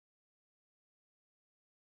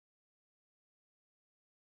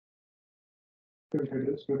To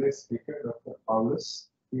introduce today's speaker, Dr. Poulose.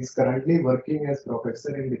 He is currently working as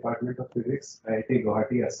professor in Department of Physics, IIT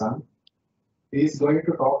Guwahati, Assam. He is going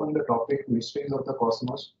to talk on the topic Mysteries of the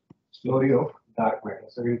Cosmos, Story of Dark Matter.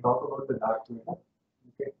 So we'll talk about the dark matter.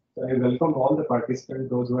 Okay. So I welcome all the participants,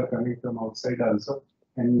 those who are coming from outside also,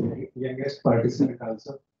 and youngest participant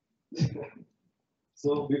also.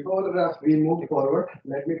 So before we move forward,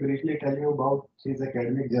 let me briefly tell you about his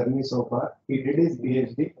academic journey so far. He did his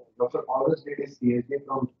PhD. Dr. Poulose did his PhD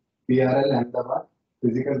from PRL Ahmedabad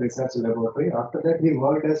Physical Research Laboratory. After that, he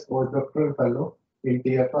worked as postdoctoral fellow in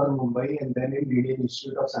TFR Mumbai and then in Indian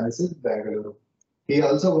Institute of Sciences, Bangalore. He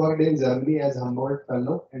also worked in Germany as Humboldt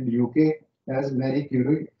Fellow and UK as Marie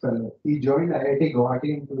Curie Fellow. He joined IIT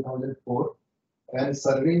Guwahati in 2004 and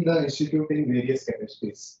serving the institute in various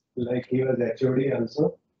capacities. Like he was HOD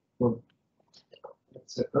also,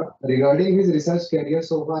 etc. Regarding his research career,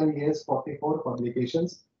 so far he has 44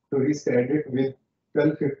 publications to his credit with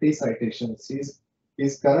 1250 citations.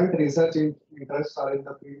 His current research interests are in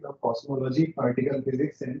the field of cosmology, particle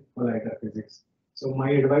physics, and collider physics. So my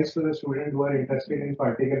advice to the students who are interested in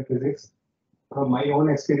particle physics, from my own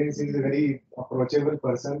experience, he is a very approachable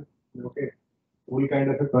person. Okay, cool kind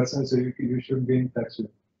of a person, so you should be in touch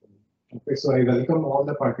with. Okay, so I welcome all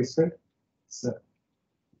the participants. Sir.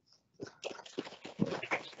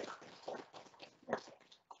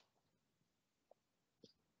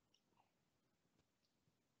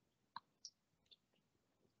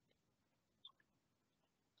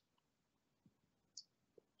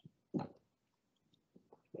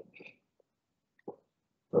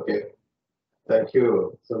 Okay, thank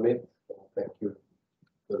you, Sumit. Thank you,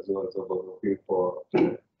 also both of you, for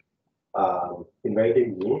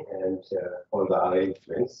inviting me and all the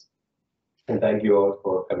arrangements. And thank you all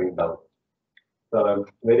for coming down. So I'm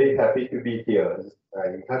very happy to be here.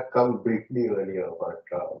 I had come briefly earlier, but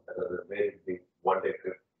that was a very big one-day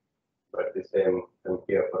trip. But this time I'm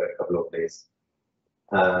here for a couple of days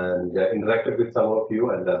and interacted with some of you,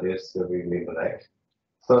 and others we will interact.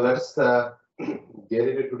 So let's get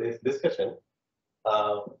into today's discussion.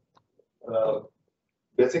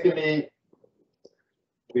 Basically,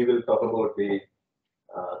 we will talk about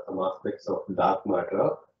some aspects of dark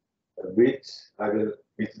matter, which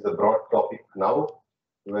is a broad topic now,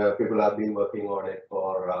 where people have been working on it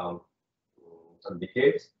for some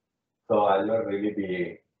decades. So I'll not really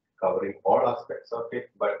be covering all aspects of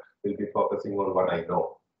it, but we'll be focusing on what I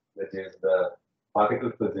know, which is the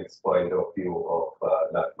particle physics point of view of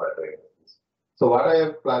dark matter. So what I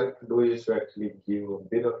am planning to do is to actually give a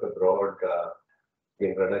bit of a broad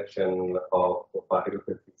introduction of particle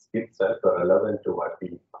physics itself, relevant to what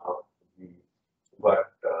the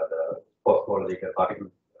cosmological particle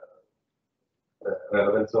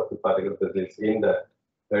relevance of the particle physics in the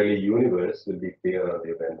early universe will be clear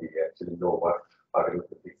only when we actually know what particle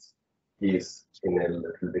physics is in a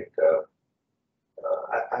little bit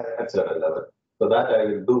at certain level. So that I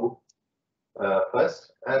will do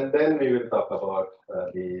first, and then we will talk about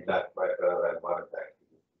the dark matter and what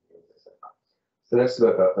exactly it is. So let's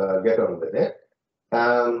get on with it.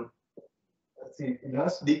 Let's see,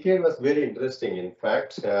 last decade was very interesting. In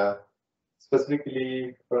fact,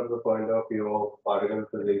 specifically from the point of view of particle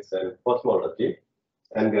physics and cosmology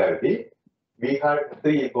and gravity, we had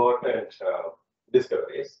three important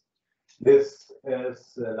discoveries. This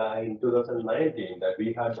is in 2019 that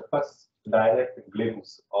we had the first direct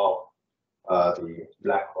glimpse of the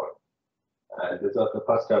black hole. And this was the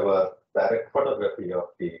first ever direct photography of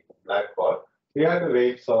the black hole. We had to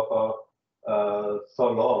wait so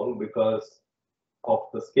long because of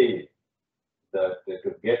the scale that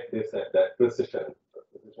to get this at that precision.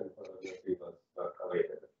 Precision photography was not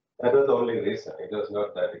available. That was the only reason. It was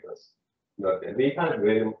not that it was not there. We had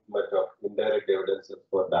very much of indirect evidences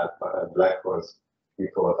for black holes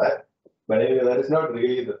before that. But anyway, that is not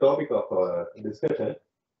really the topic of our discussion.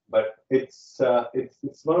 But it's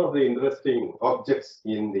one of the interesting objects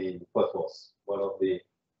in the cosmos. One of the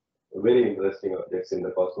very interesting objects in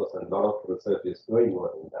the cosmos, and a lot of research is going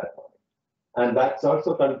on in that one. And that's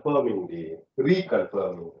also reconfirming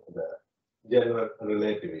the general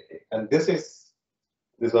relativity. And this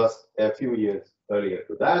was a few years earlier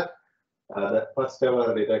to that, the first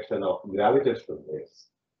ever detection of gravitational waves.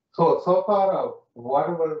 So far,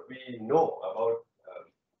 whatever we know about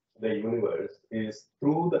the universe is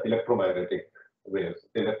through the electromagnetic waves,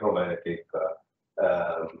 electromagnetic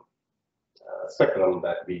spectrum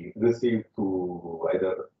that we receive through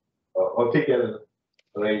either optical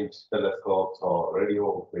range telescopes or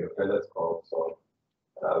radio wave telescopes, or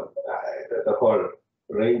the whole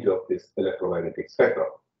range of this electromagnetic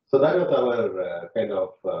spectrum. So that was our kind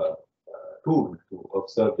of tool to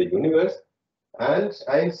observe the universe. And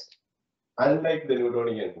unlike the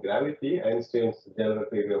Newtonian gravity, Einstein's general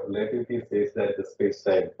theory of relativity says that the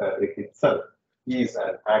space-time fabric itself is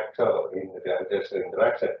an actor in the gravitational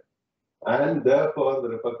interaction. And therefore, the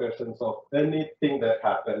repercussions of anything that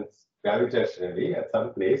happens gravitationally at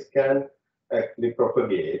some place can actually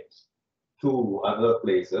propagate to other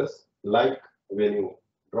places, like when you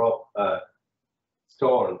drop a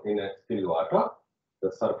stone in a still water,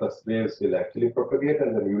 the surface waves will actually propagate,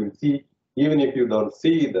 and then you will see, even if you don't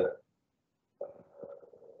see the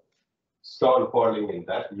stone falling in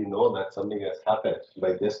that, you know that something has happened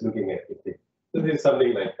by just looking at it. This is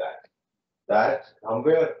something like that. That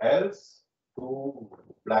somewhere else, two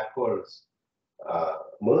black holes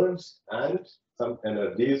merge, and some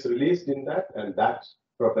energy is released in that, and that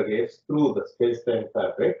propagates through the space-time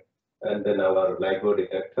fabric, and then our LIGO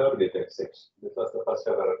detector detects it. This was the first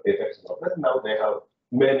ever detection of that. Now they have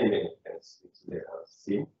many things which they have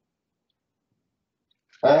seen.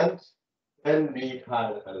 And then we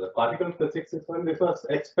had the particle physics is when this was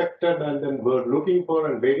expected, and then we're looking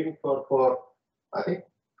for and waiting for I think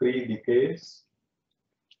 3 decades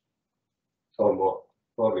or more,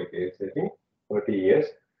 4 decades, I think, 30 years.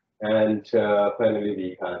 And finally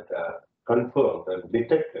we had confirmed and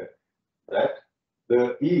detected that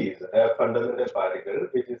there is a fundamental particle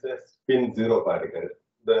which is a spin zero particle.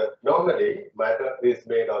 Normally matter is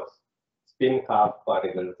made of spin half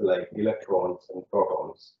particles like electrons and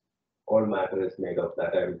protons. All matter is made of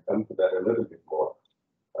that. I will come to that a little bit more.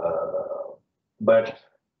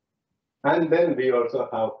 And then we also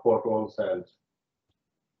have photons, and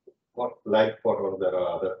like photons, there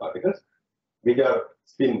are other particles which are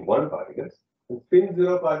spin one particles. And spin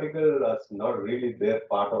zero particle is not really their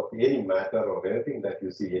part of any matter or anything that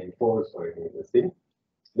you see in force or any of this thing.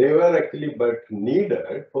 They were actually but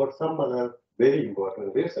needed for some other very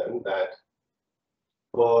important reason, that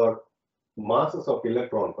for masses of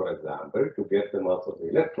electron, for example, to get the mass of the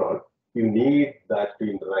electron, you need that to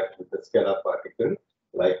interact with the scalar particle,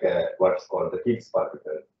 like what's called the Higgs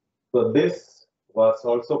particle. So this was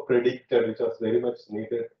also predicted, which was very much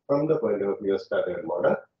needed from the point of view of standard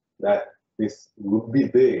model, that this would be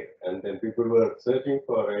there, and then people were searching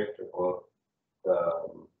for it, or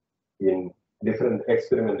in different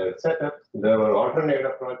experimental setups. There were alternate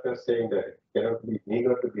approaches saying that it cannot be, need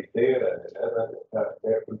not to be there, and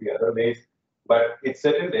there could be other ways. But it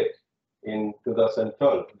settled it in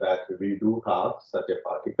 2012 that we do have such a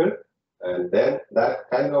particle, and then that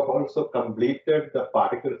kind of also completed the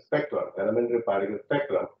particle spectrum, elementary particle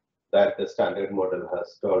spectrum, that the standard model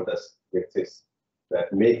has told us exists,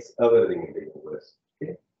 that makes everything in the universe.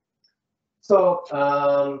 Okay? So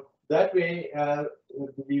that way,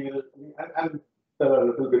 we will. I'll tell a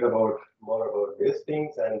little bit more about these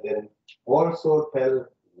things, and then also tell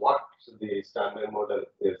what the standard model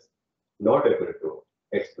is not able to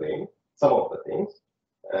explain, some of the things,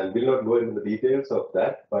 and we'll not go into the details of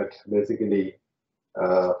that, but basically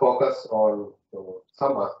focus on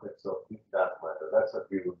some aspects of that matter. That's what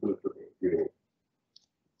we will do today.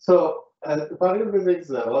 So, particle physics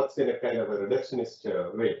works in a kind of a reductionist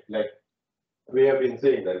way. Like we have been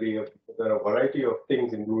saying that there are a variety of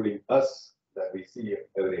things, including us, that we see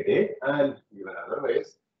every day, and even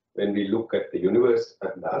otherwise when we look at the universe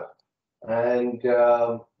and that. And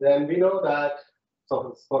then we know that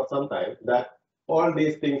for some time that all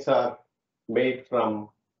these things are made from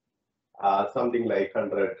something like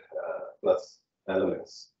 100 plus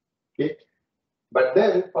elements. Okay, but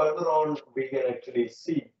then further on we can actually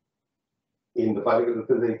see in the particle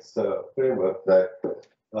physics framework that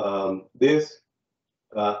these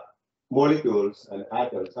molecules and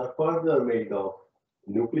atoms are further made of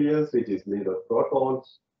nucleus, which is made of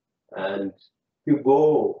protons, and you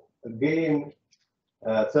go again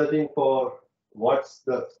searching for what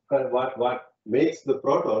makes the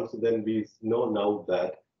protons. Then we know now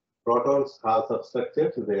that protons have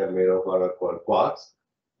substructures. They are made of what are called quarks,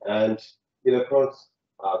 and electrons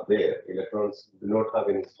are there. Electrons do not have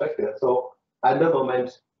any structure. So at the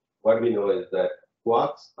moment, what we know is that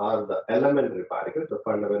quarks are the elementary particles, the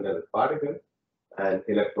fundamental particles, and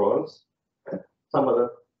electrons, and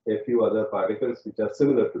a few other particles which are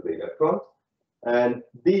similar to the electrons. And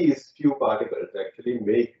these few particles actually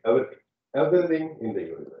make everything in the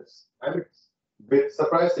universe. And it's a bit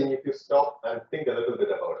surprising if you stop and think a little bit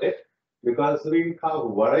about it, because we have a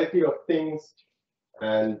variety of things,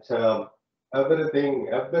 and everything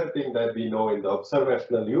that we know in the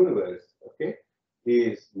observational universe, okay,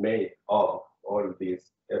 is made of all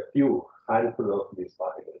these, a few handful of these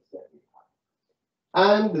particles that we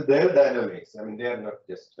have. And their dynamics, I mean, they are not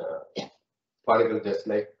just particles just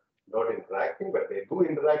like not interacting, but they do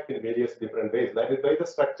interact in various different ways. That is why the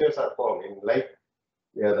structures are formed in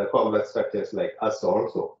the complex structures like us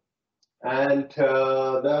also. And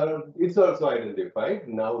it's also identified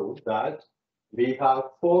now that we have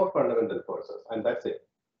four fundamental forces, and that's it.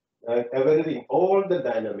 And everything, all the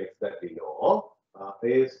dynamics that we know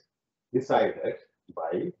is decided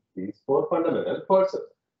by these four fundamental forces.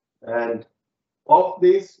 And of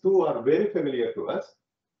these, two are very familiar to us.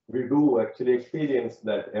 We do actually experience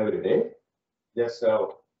that every day. Just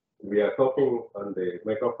now, we are talking on the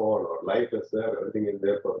microphone, or light is there, everything is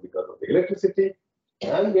there because of the electricity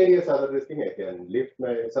and various other things. I can lift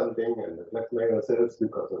something and reflect my muscles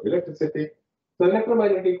because of electricity. So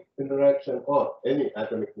electromagnetic interaction or any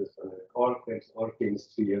atomic distance, all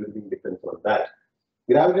chemistry, everything depends on that.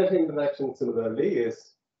 Gravitational interaction similarly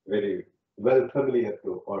is very well familiar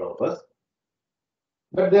to all of us.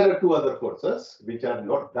 But there are two other forces which are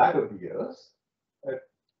not that obvious.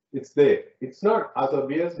 It's there. It's not as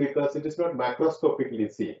obvious because it is not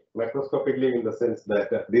macroscopically seen. Macroscopically in the sense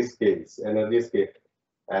that these scales, energy scale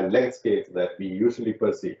and length scales that we usually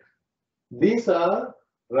perceive. These are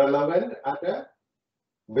relevant at a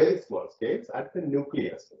very small scales, at the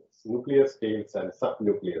nuclear scales and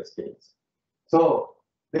subnuclear scales. So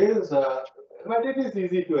there is but it is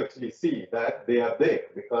easy to actually see that they are there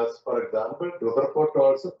because, for example, Rutherford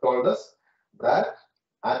also told us that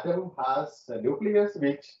atom has a nucleus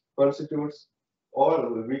which constitutes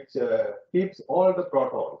which keeps all the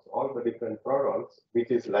protons, all the different protons,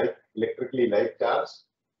 which is electrically light charged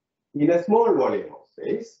in a small volume of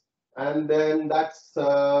space. And then that's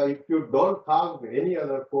if you don't have any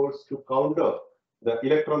other force to counter the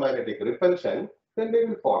electromagnetic repulsion, then they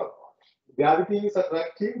will fall apart. Gravity is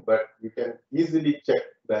attractive, but you can easily check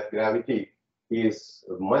that gravity is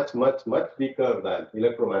much, much, much weaker than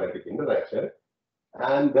electromagnetic interaction.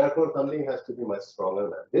 And therefore, something has to be much stronger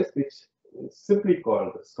than this, which is simply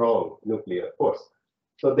called the strong nuclear force.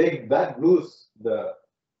 So that glues the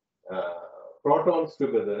protons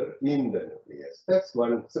together in the nucleus. That's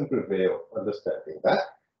one simple way of understanding that.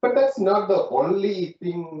 But that's not the only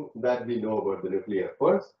thing that we know about the nuclear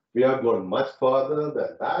force. We have gone much further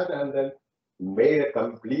than that and then made a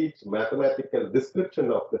complete mathematical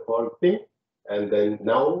description of the whole thing and then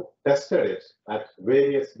now tested it at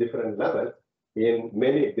various different levels in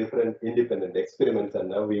many different independent experiments. And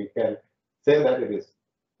now we can say that it is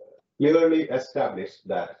clearly established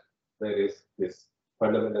that there is this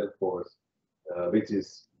fundamental force which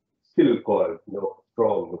is still called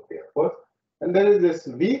strong nuclear force. And there is this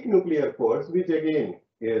weak nuclear force, which again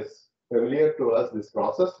is familiar to us, this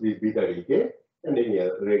process with beta decay and any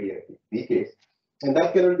other radioactive decays. And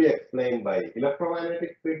that cannot be explained by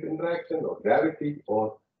electromagnetic interaction or gravity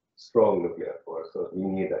or strong nuclear force. So we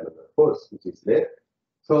need another force which is there.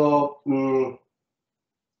 So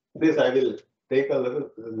this I will take a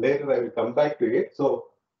little later, I will come back to it. So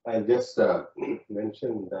I'll just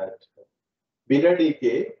mention that beta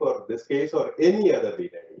decay for this case or any other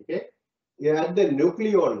beta decay at the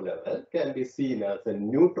nucleon level can be seen as a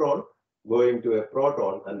neutron going to a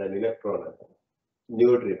proton and an electron and a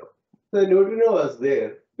neutrino. So the neutrino was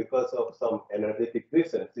there because of some energetic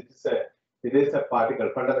reasons. It is a particle,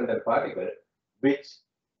 fundamental particle, which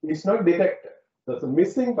is not detected. So it's a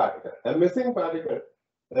missing particle. A missing particle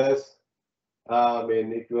is,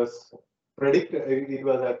 it was predicted, it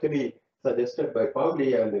was actually suggested by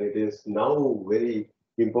Pauli, and it is now very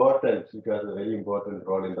important. It has a very important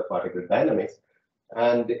role in the particle dynamics.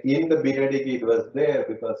 And in the beta decay, it was there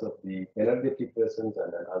because of the energetic presence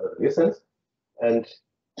and other reasons. And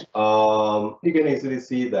you can easily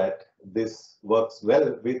see that this works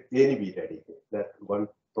well with any beta decay, that one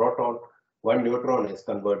neutron is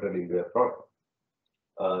converted into a proton.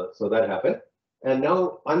 So that happened. And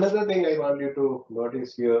now another thing I want you to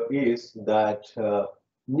notice here is that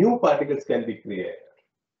new particles can be created.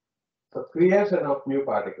 So creation of new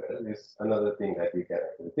particles is another thing that we can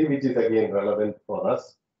actually see, which is again relevant for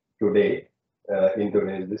us today in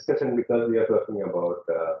today's discussion, because we are talking about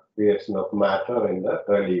creation of matter in the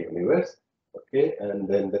early universe, okay, and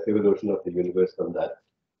then the evolution of the universe from that.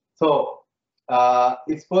 So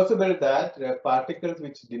it's possible that particles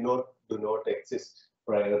which do not exist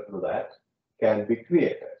prior to that can be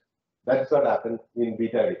created. That's what happened in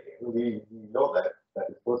beta decay. We know that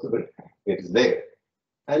is possible. It is there.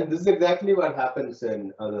 And this is exactly what happens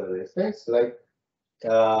in other instances. Like,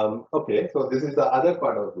 okay, so this is the other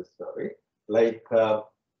part of the story. Like,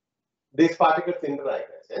 these particles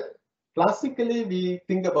interact. Classically, we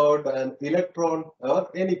think about an electron or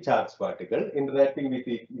any charged particle interacting with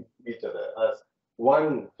each other, as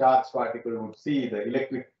one charged particle would see the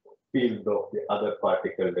electric field of the other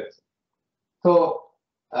particle. So,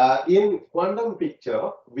 In quantum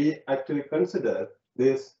picture, we actually consider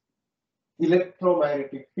this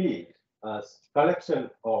electromagnetic field as collection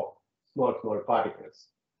of small particles.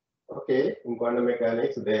 Okay, in quantum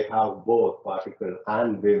mechanics, they have both particle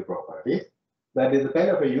and wave properties. That is a kind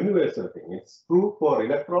of a universal thing. It's true for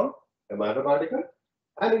electron, a matter particle,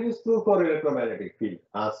 and it is true for electromagnetic field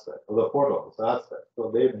as well, or the photons as well.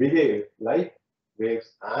 So they behave like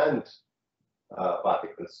waves and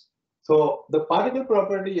particles. So the particle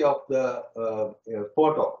property of the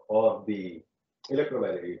photon or the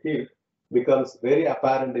electromagnetic field becomes very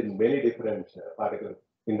apparent in many different particle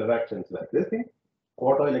interactions like this thing.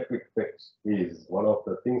 Photoelectric effects is one of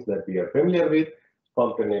the things that we are familiar with,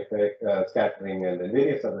 Compton effect, scattering, and then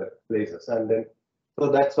various other places. And then, so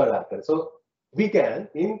that's what happens. So we can,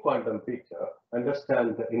 in quantum picture,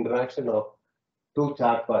 understand the interaction of two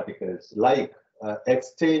charged particles like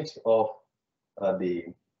exchange of the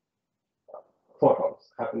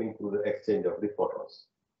photons, happening through the exchange of the photons.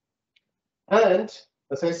 And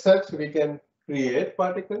as I said, we can create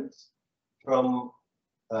particles from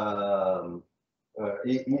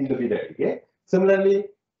in the beta decay. Similarly,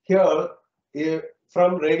 here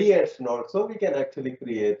from radiation also we can actually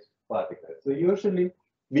create particles. So usually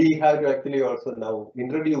we have to actually also now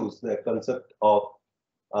introduce the concept of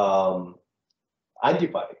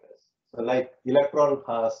antiparticles. So like electron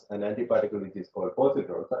has an antiparticle which is called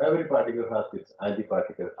positron. So every particle has its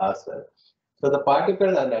antiparticle as well. So the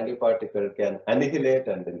particle and antiparticle can annihilate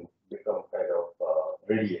and then become kind of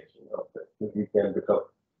radiation. It can become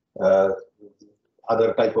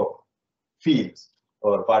other type of fields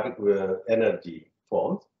or particle energy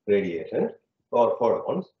forms, radiation or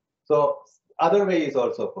photons. So other way is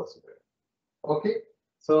also possible. Okay.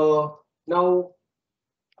 So now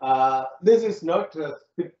this is not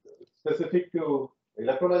specific to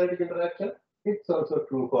electromagnetic interaction. It's also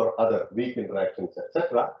true for other weak interactions,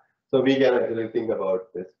 etc. So we can actually think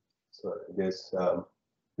about this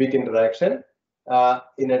weak interaction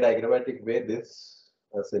in a diagrammatic way. This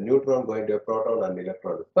as a neutron going to a proton and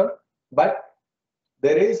electron. But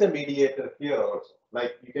there is a mediator here also.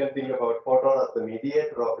 Like you can think about photon as the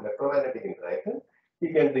mediator of electromagnetic interaction.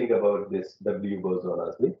 You can think about this W boson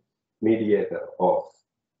as the mediator of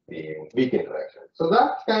the weak interaction. So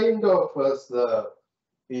that kind of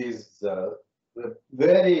is a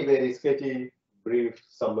very sketchy, brief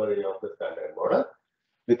summary of the standard model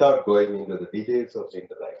without going into the details of the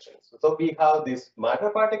interactions. So we have these matter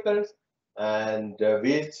particles and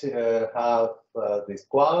which have these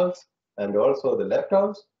quarks and also the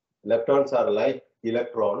leptons. Leptons are like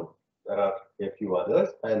electron. There are a few others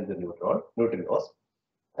and the neutrinos.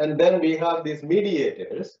 And then we have these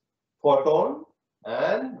mediators, photon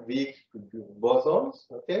and weak bosons,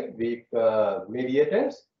 okay, weak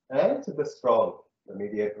mediators, and the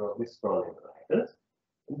mediator of the strong interactions.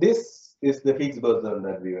 This is the Higgs boson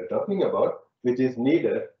that we were talking about, which is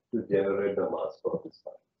needed to generate the mass for this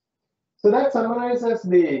particle. So that summarizes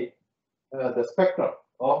the spectrum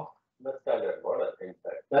of the standard model. In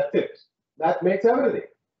fact, that's it. That makes everything,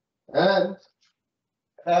 and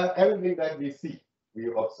everything that we see, we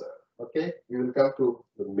observe. Okay, we will come to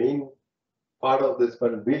the main part of this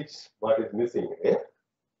one, what is missing here.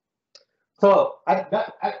 So at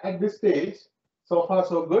this stage, so far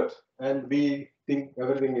so good, and we think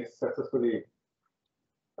everything is successfully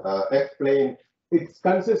explained. It's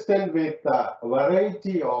consistent with a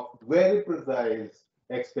variety of very precise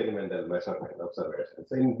experimental measurement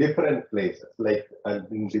observations in different places, like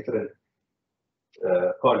in different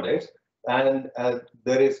contexts, and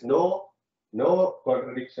there is no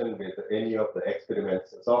contradiction with any of the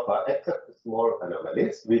experiments so far, except small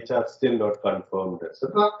anomalies which are still not confirmed,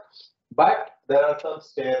 etc. But there are some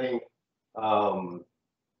staring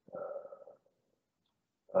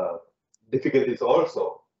difficulties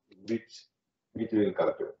also, which we will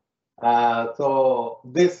come to. So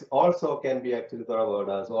this also can be actually thought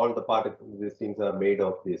about as all the particles, these things are made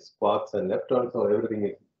of these quarks and leptons, so everything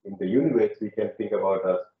is in the universe we can think about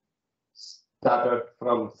as started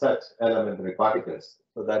from such elementary particles.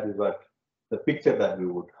 So that is what the picture that we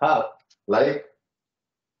would have, like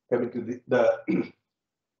coming to the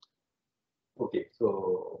okay,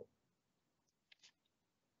 so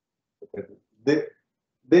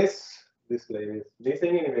this slide is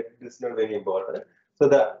missing anyway. This is not very important. So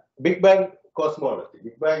the Big Bang cosmology.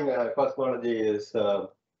 Big Bang cosmology is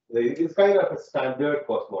kind of a standard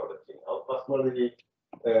cosmology. Now cosmology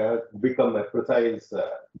has become a precise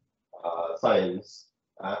science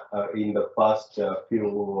in the past few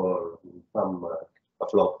or some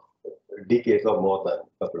couple of decades or more than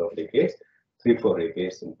a couple of decades, 3-4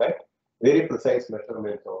 decades in fact. Very precise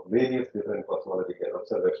measurements of various different cosmological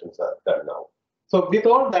observations are done now. So with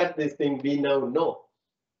all that, this thing we now know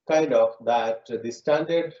kind of that the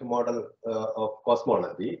standard model of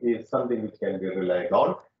cosmology is something which can be relied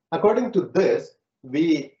on. According to this,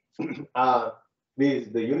 the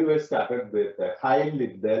universe started with a highly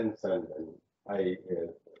dense and high,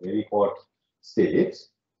 very hot states,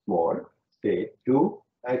 small state, to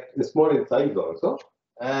small in size also,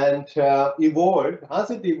 and evolved.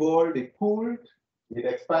 As it evolved, it cooled, it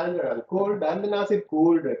expanded and cooled, and then as it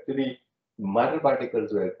cooled, actually matter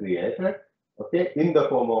particles were created, okay, in the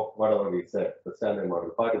form of whatever we said, the standard model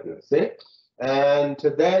particles, say, and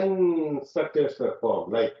then structures were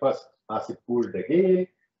formed. Like first, as it cooled again,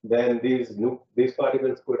 then these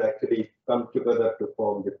particles could actually come together to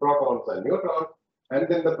form the protons and neutrons, and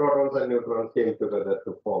then the protons and neutrons came together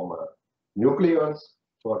to form nucleons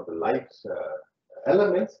for the light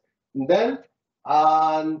elements. Then,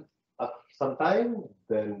 and sometime,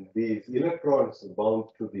 then these electrons bound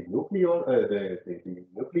to the nucleon, the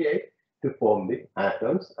nuclei to form the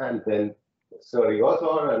atoms, and then the story goes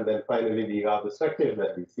on, and then finally we have the structure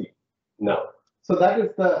that we see now. So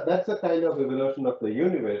that's the kind of evolution of the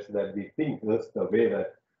universe that we think is the way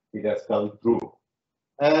that it has come through.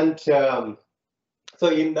 And so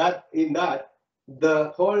in that,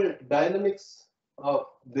 the whole dynamics of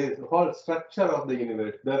this whole structure of the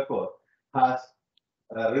universe, therefore, has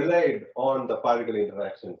relied on the particle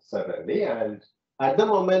interaction certainly. And at the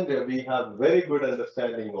moment, we have very good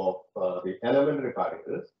understanding of the elementary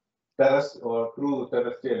particles, through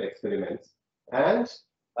terrestrial experiments, and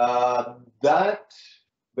that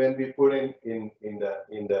when we put in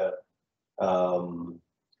the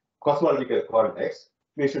cosmological context,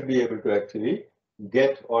 we should be able to actually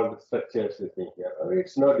get all the structures within here. I mean,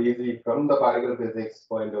 it's not easy from the particle physics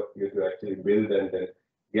point of view to actually build and then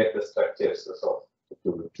get the structures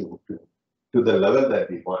to the level that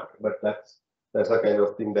we want. But that's the kind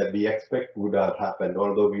of thing that we expect would have happened,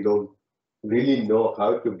 although we don't really know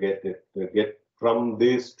how to get it, to get from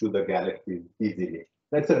this to the galaxy easily.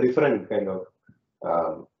 That's a different kind of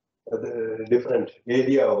different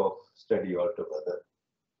area of study altogether.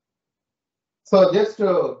 So just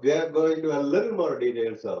to go into a little more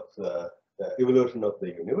details of the evolution of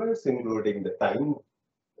the universe, including the time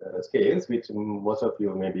scales, which most of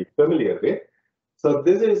you may be familiar with. So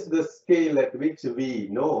this is the scale at which we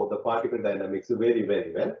know the particle dynamics very,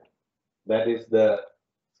 very well. That is the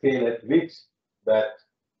scale at which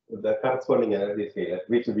the corresponding energy scale at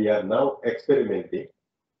which we are now experimenting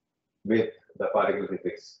with the particle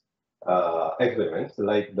physics experiments,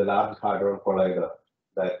 like the Large Hadron Collider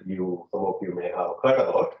that some of you may have heard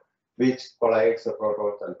about, which collides the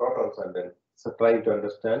protons and then trying to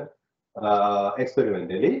understand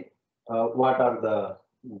experimentally what are the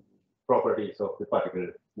properties of the particle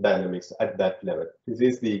dynamics at that level. This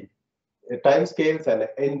is the time scales, and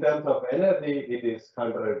in terms of energy, it is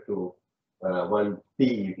 100 to 1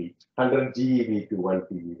 TeV, 100 GeV to 1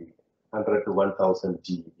 TeV, 100 to 1000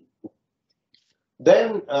 GeV.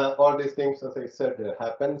 Then all these things, as I said,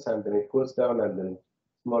 happens, and then it cools down, and then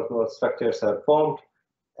small structures are formed,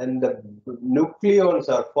 and the nucleons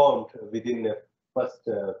are formed within the first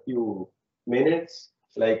few minutes,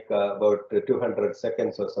 like about 200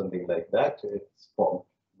 seconds or something like that. It's formed,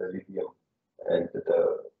 the lithium and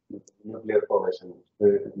the nuclear formation,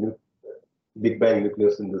 the Big Bang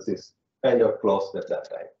nucleosynthesis kind of closed at that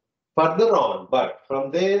time. Further on, but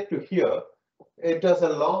from there to here, it was a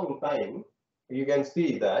long time. You can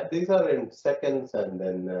see that these are in seconds, and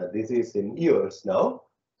then this is in years now.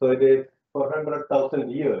 So it is 400,000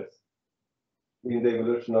 years in the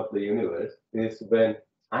evolution of the universe is when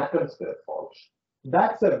atoms were formed.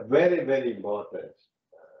 That's a very, very important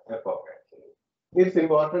epoch, actually. It's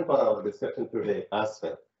important for our discussion today as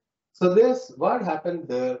well. So this, what happened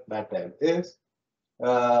there that time is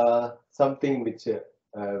something which is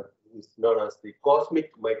known as the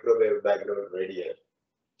cosmic microwave background radiation.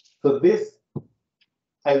 So this,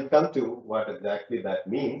 I'll come to what exactly that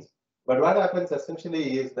means. But what happens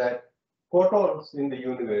essentially is that photons in the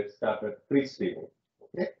universe started free streaming.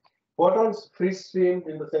 Okay, photons free stream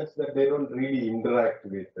in the sense that they don't really interact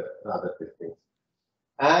with other things,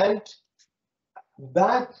 and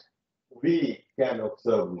that we can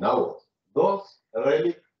observe now. Those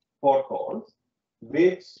relic photons,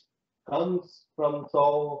 which comes from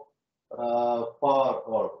so far,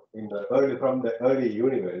 or in the early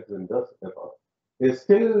universe in those epochs, is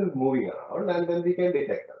still moving around, and then we can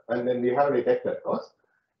detect them, and then we have detected those,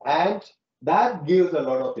 and that gives a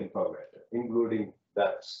lot of information, including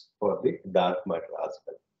that for the dark matter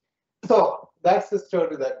aspect. So that's the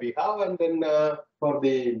story that we have, and then for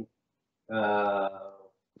the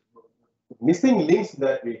missing links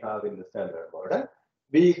that we have in the standard model,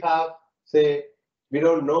 we have, say, We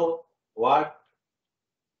don't know what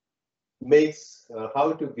makes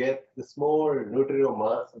how to get the small neutrino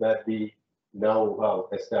mass that we now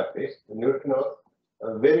have established. The neutrinos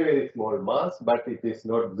are very, very small mass, but it is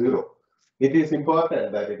not zero. It is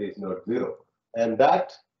important that it is not zero. And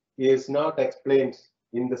that is not explained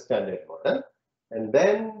in the standard model. And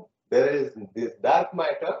then there is this dark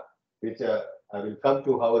matter, which I will come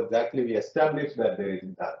to how exactly we established that there is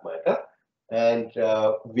dark matter. And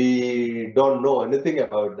we don't know anything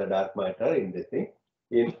about the dark matter in this thing.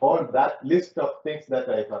 In all that list of things that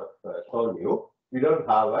I have shown you, we don't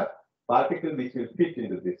have a particle which will fit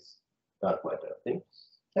into this dark matter thing.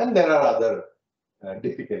 And there are other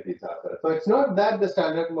difficulties as well. So it's not that the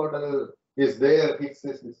standard model is there, Higgs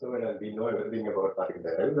is discovered, and we know everything about particle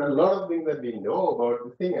dynamics. There are a lot of things that we know about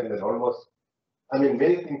the thing, and then almost, I mean,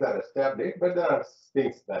 many things are established, but there are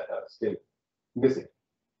things that are still missing.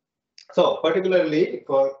 So particularly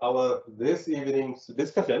for our this evening's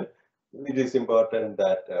discussion, it is important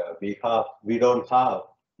that we don't have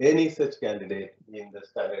any such candidate in the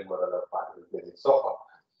standard model of particle physics so far.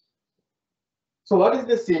 So what is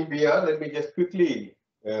the CMPR? Let me just quickly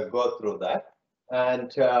go through that.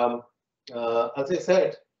 And as I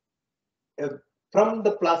said, from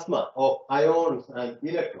the plasma of ions and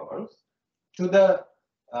electrons to the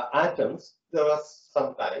atoms, there was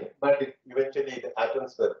some time, but eventually the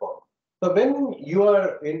atoms were formed. So when you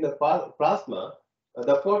are in the plasma,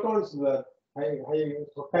 the photons were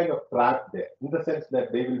kind of trapped there, in the sense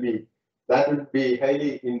that they will be, that will be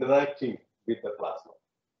highly interacting with the plasma.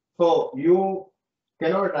 So you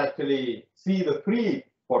cannot actually see the free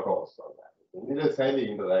photons from that. It is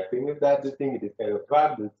highly interacting with that. The thing, it is kind of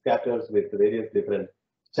trapped, it scatters with various different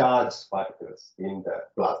charged particles in the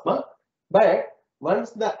plasma. But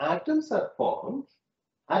once the atoms are formed,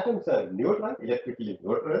 atoms are neutral, electrically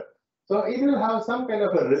neutral. So it will have some kind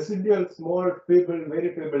of a residual, small, feeble,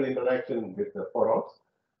 very feeble interaction with the photons.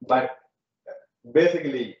 But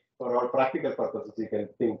basically, for all practical purposes, you can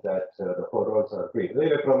think that the photons are free. The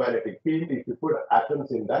electromagnetic field, if you put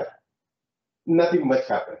atoms in that, nothing much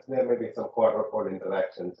happens. There may be some quarter-pole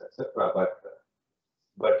interactions, etc.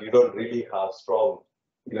 But you don't really have strong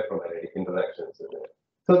electromagnetic interactions in there.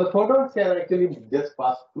 So the photons can actually just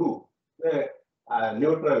pass through the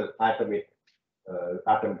neutral atomic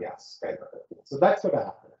atom gas kind of a thing. So that's what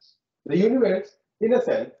happens. The universe, in a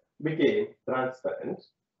sense, became transparent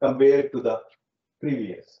compared to the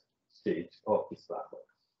previous stage of this plasma.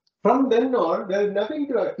 From then on, there is nothing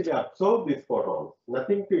to actually absorb these photons,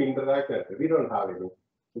 nothing to interact with. We don't have any.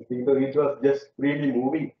 It was just freely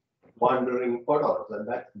moving, wandering photons, and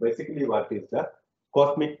that's basically what is the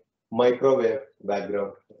cosmic microwave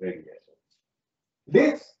background radiation.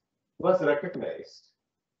 This was recognized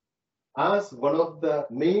as one of the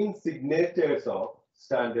main signatures of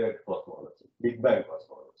standard cosmology, Big Bang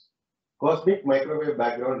cosmology. Cosmic microwave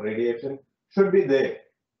background radiation should be there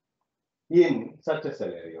in such a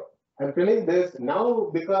scenario. I'm telling this now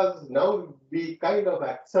because now we kind of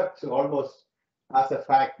accept almost as a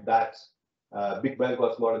fact that Big Bang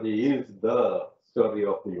cosmology is the story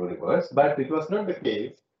of the universe, but it was not the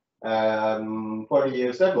case 40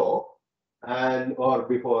 years ago and or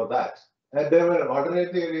before that. And there were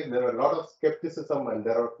alternate theories, there were a lot of skepticism, and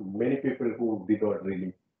there are many people who did not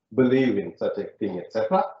really believe in such a thing,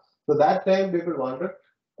 etc. So that time people wanted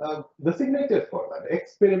the signatures for that,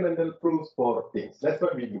 experimental proofs for things. That's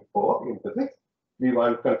what we do for in physics. We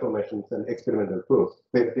want confirmations and experimental proofs,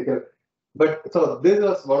 theoretical. But so this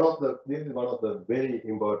is one of the very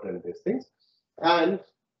important things. And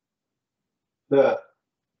the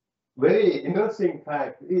very interesting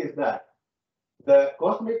fact is that the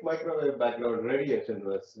cosmic microwave background radiation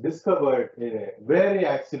was discovered in a very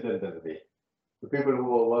accidental way. The people who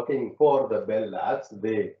were working for the Bell Labs,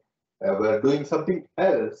 they were doing something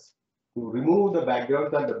else to remove the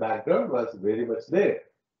background, and the background was very much there,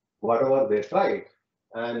 whatever they tried.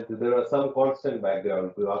 And there was some constant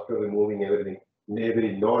background after removing everything,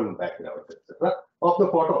 every non-background, etc., of the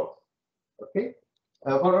photons. Okay?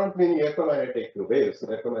 Photons meaning electromagnetic waves,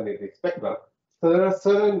 electromagnetic spectrum. So there are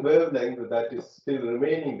certain wavelengths that is still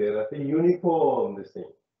remaining there at a uniform, this thing,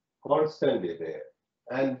 constantly there.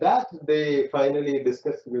 And that they finally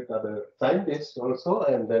discussed with other scientists also,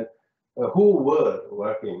 and then who were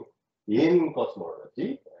working in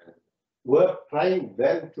cosmology and were trying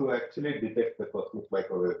then to actually detect the cosmic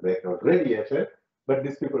microwave background radiation, but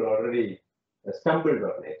these people already stumbled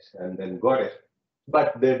on it and then got it.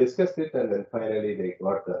 But they discussed it, and then finally they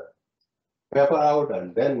got the paper out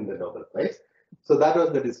and then the Nobel Prize. So that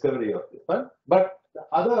was the discovery of this one. But the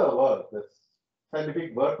other work, the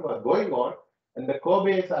scientific work was going on, and the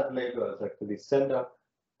Kobe satellite was actually sent up,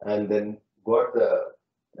 and then got the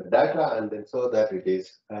data and then saw that it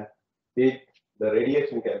is the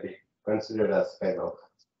radiation can be considered as kind of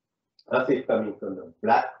as if coming from the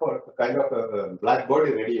black hole, kind of a black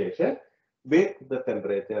body radiation with the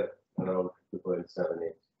temperature around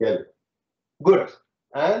 2.78 Kelvin. Good,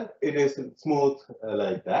 and it is smooth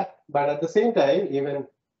like that. But at the same time, even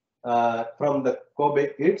from the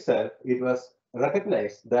Kobe itself, it was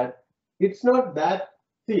recognized that it's not that.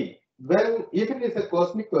 See, when if it is a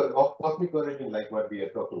cosmic origin like what we are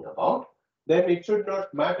talking about, then it should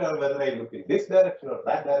not matter whether I look in this direction or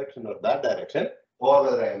that direction or that direction, or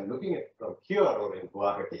whether I am looking at from here or in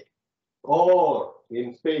Guwahati, or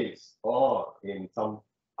in space, or in some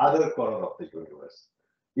other corner of the universe.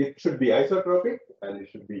 It should be isotropic and it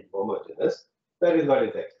should be homogeneous. That is what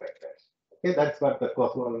is expected. Okay, that's what the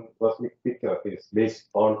cosmic picture is based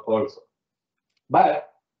on also. But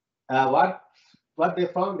what they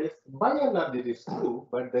found is, by and large, it is true,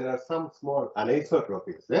 but there are some small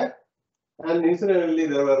anisotropies there. And incidentally,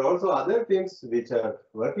 there were also other teams which are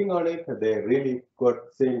working on it. They really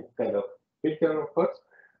got same kind of picture, of course,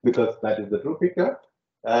 because that is the true picture.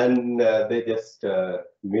 And they just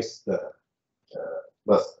missed the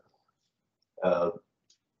bus. And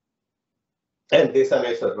this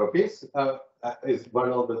anisotropies is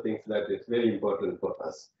one of the things that is very important for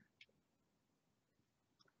us.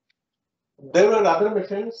 There were other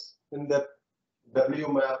missions in the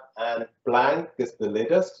WMAP, and Planck is the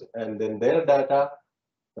latest, and then their data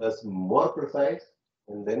was more precise,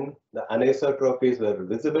 and then the anisotropies were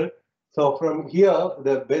visible. So from here,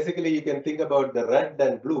 basically you can think about the red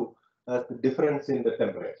and blue as the difference in the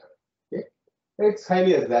temperature. Okay? It's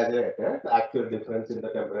highly exaggerated. The actual difference in the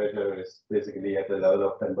temperature is basically at the level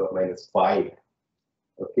of 10⁻⁵.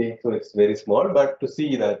 Okay, so it's very small, but to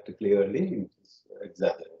see that clearly, it's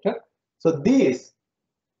exaggerated. So these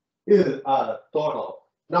are thought of.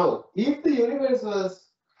 Now, if the universe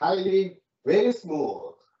was very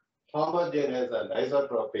smooth, homogeneous and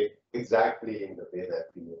isotropic, exactly in the way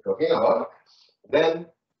that we were talking about, then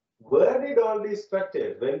where did all these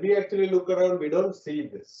structures, when we actually look around, we don't see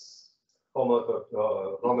this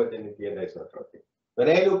homogeneity and isotropy. When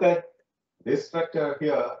I look at this structure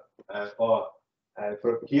here, or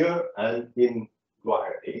from here and in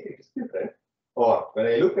Guwahati, it is different. Or when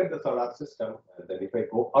I look at the solar system, and then if I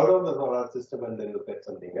go out of the solar system and then look at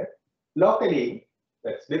something else, locally,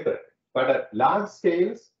 that's different. But at large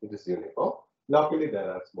scales, it is uniform. Locally, there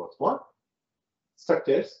are small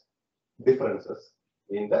structures, differences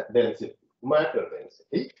in the density, matter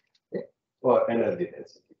density, okay, or energy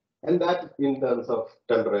density. And that in terms of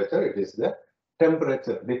temperature, it is the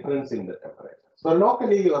temperature, difference in the temperature. So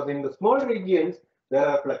locally, or in the small regions, there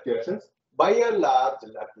are fluctuations. By and large,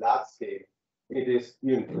 at large scale, it is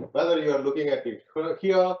uniform. Whether you are looking at it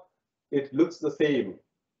here, it looks the same.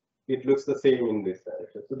 It looks the same in this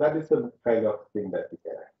direction. So that is the kind of thing that we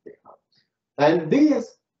can actually have. And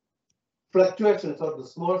these fluctuations or the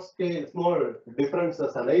small scale, small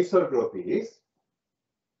differences and isotropies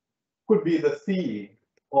could be the seed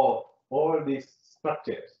of all these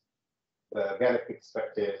structures, the galactic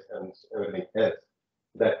structures and everything else.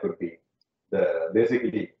 That could be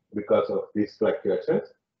basically because of these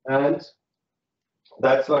fluctuations. And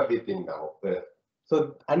that's what we think now.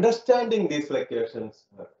 So understanding these fluctuations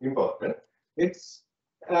are important. It's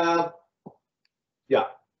yeah.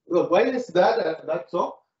 So why is that? That's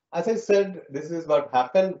so. As I said, this is what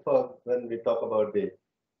happened for when we talk about the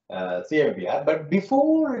CMBR. But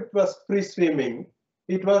before it was free streaming,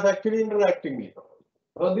 it was actually interacting with all.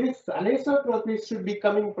 So these anisotropies should be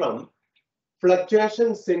coming from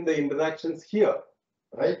fluctuations in the interactions here,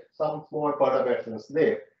 right? Some small perturbations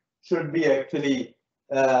there should be actually.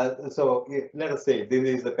 So let us say this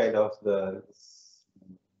is the kind of the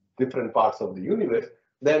different parts of the universe.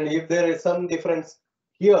 Then if there is some difference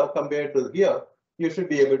here compared to here, you should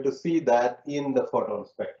be able to see that in the photon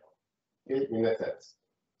spectrum, in a sense.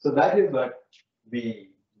 So that is what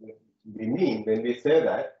we mean when we say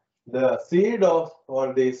that the seed of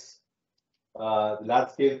all these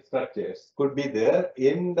large-scale structures could be there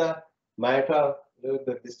in the matter,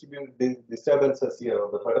 the disturbances here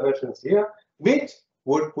or the perturbations here, which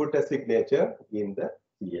would put a signature in the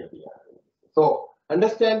CMBR. So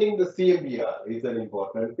understanding the CMBR is an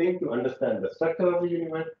important thing to understand the structure of the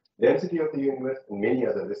universe, density of the universe, and many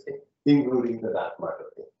other things, including the dark matter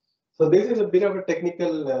thing. So this is a bit of a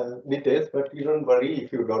technical details, but you don't worry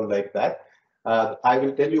if you don't like that. I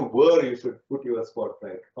will tell you where you should put your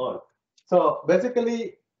spotlight on. So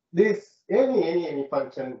basically, this any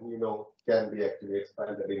function can be actually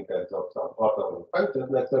expanded in terms of some orthogonal functions.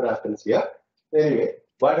 That's what happens here. Anyway,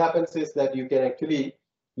 what happens is that you can actually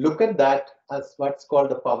look at that as what's called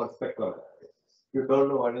the power spectrum analysis. you don't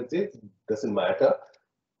know what it is, doesn't matter.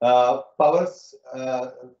 Power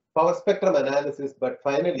spectrum analysis, but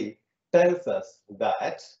finally tells us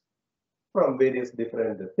that from various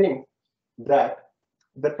different things that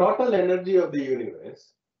the total energy of the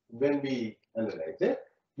universe, when we analyze it,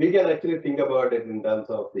 we can actually think about it in terms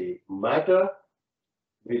of the matter,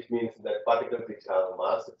 which means that particles which have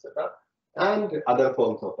mass, etc., and other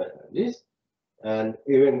forms of energies, and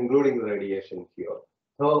even including radiation here.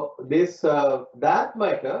 So this dark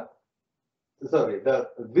matter, sorry, the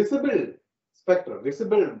visible spectrum,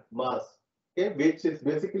 visible mass, okay, which is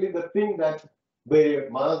basically the thing that the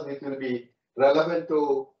mass which will be relevant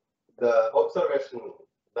to the observation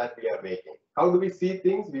that we are making. How do we see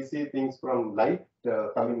things? We see things from light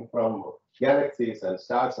coming from galaxies and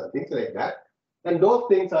stars and things like that. And those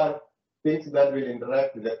things are things that will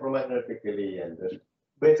interact electromagnetically and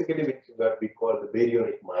basically which what we call the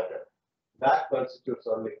baryonic matter. That constitutes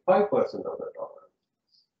only 5% of the total.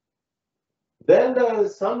 Then there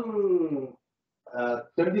is some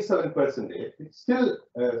 27%, it's still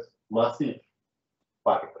massive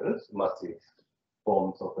particles, massive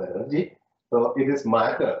forms of energy. So it is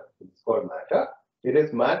matter, it's called matter. It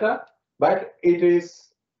is matter, but it is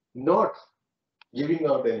not giving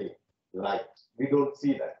out any light. We don't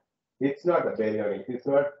see that. It's not a baryonic, it's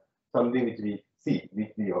not something which we see,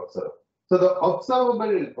 which we observe. So the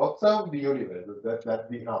observed universe that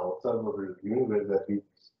we have, observable universe that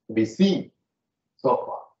we see so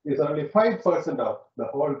far is only 5% of the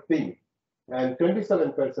whole thing, and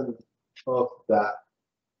 27% of the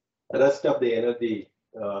rest of the energy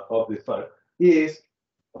of this one is,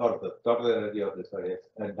 or the total energy of this one is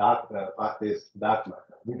a dark matter.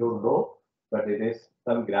 We don't know, but it is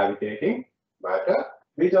some gravitating matter,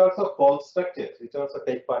 which also forms structures, which also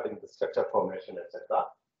take part in the structure formation, etc.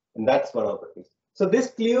 And that's one of the things. So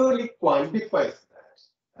this clearly quantifies that,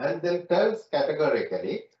 and then tells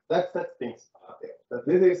categorically that such things are there. So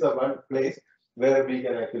this is the one place where we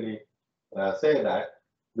can actually say that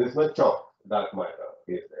this much of dark matter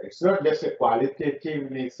is there. It's not just a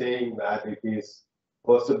qualitatively saying that it is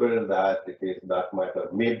possible that it is dark matter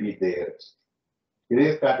may be there. It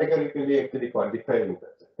is categorically actually quantifying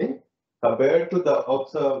such a thing. Compared to the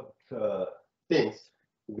observed things,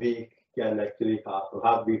 we can actually have a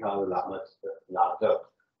much larger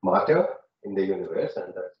matter in the universe,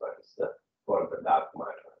 and that's what is called the dark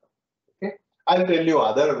matter. Okay, I'll tell you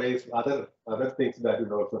other ways, other things that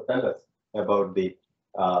will also tell us about the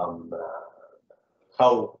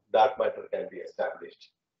how dark matter can be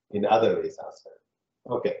established in other ways as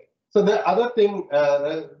well. Okay, so the other thing,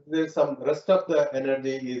 there's some rest of the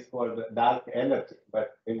energy is called dark energy,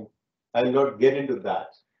 but I'll not get into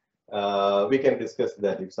that. We can discuss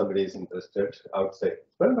that if somebody is interested outside.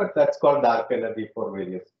 But that's called dark energy for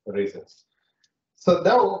various reasons. So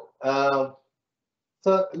now,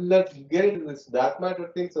 so let's get into this dark matter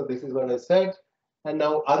thing. So this is what I said. And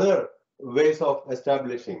now other ways of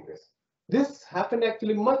establishing this. This happened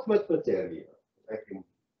actually much earlier, like in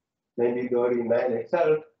 1939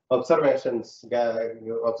 itself. Observations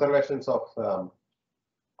of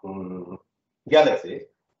galaxies.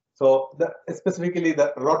 So specifically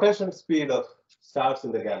the rotation speed of stars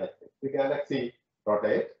in the galaxy. The galaxy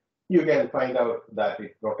rotates. You can find out that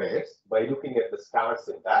it rotates by looking at the stars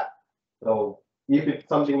in that. So if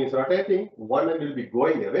something is rotating, one end will be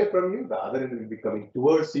going away from you, the other end will be coming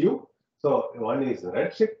towards you. So one is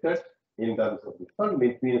redshifted in terms of the sun,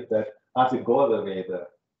 which means that as it goes away, the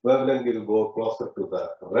wavelength will go closer to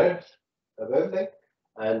the red wavelength,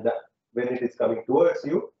 and when it is coming towards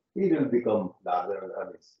you, it will become larger,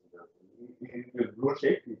 and it will blue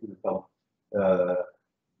shape, it will come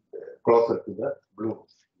closer to the blue.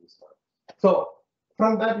 So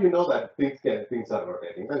from that, you know that things are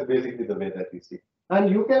rotating. That's basically the way that we see. And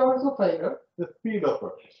you can also find out the speed of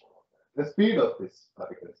rotation, the speed of these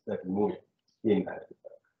particles that move in that.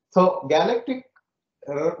 So galactic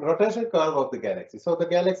rotation curve of the galaxy. So the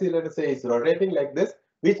galaxy, let us say, is rotating like this,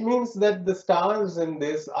 which means that the stars in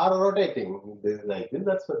this are rotating like this.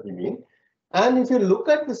 That's what we mean. And if you look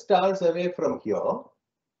at the stars away from here,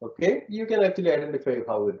 okay, you can actually identify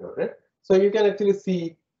how it rotates. So you can actually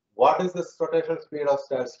see what is the rotational speed of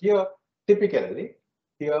stars here, typically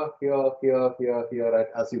here, right,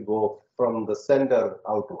 as you go from the center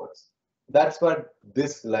outwards. That's what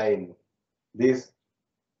this line, these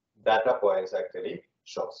data points actually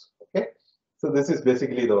shows. Okay, so this is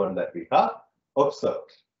basically the one that we have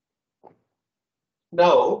observed.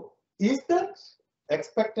 Now, is that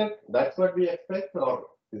expected? That's what we expect, or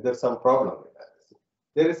is there some problem with that?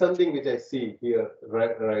 There is something which I see here,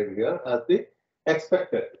 right here, as the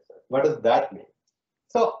expected result. What does that mean?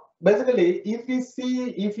 So basically, if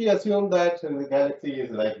we assume that the galaxy is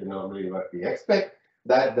like normally what we expect,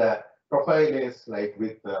 that the profile is like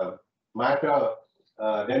with matter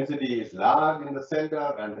density is large in the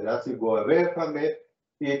center, and then as you go away from it,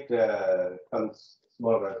 it comes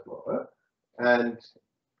smaller and smaller, and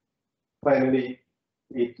finally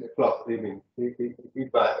it closes. I mean,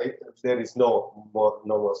 there is no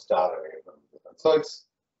more star away from it. So it's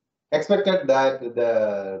expected that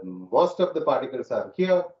the most of the particles are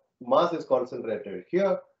here, mass is concentrated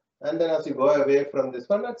here, and then as you go away from this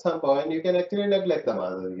one, at some point you can actually neglect the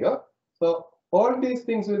mass here. So all these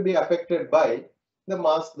things will be affected by the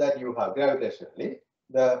mass that you have gravitationally,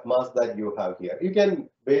 the mass that you have here. You can,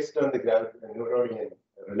 based on the Newtonian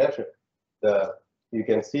relation, you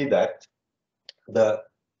can see that the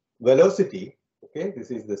velocity, okay,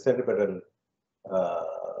 this is the centripetal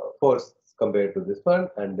force compared to this one,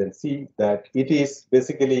 and then see that it is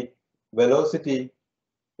basically velocity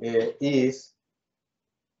is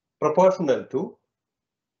proportional to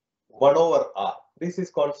 1 over r. This is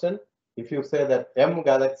constant. If you say that m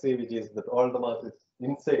galaxy, which is that all the mass is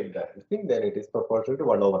inside that thing, then it is proportional to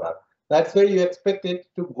 1 over r. That's why you expect it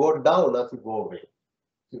to go down as you go away.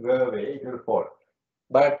 If you go away, it will fall.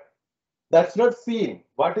 But that's not seen.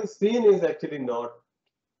 What is seen is actually not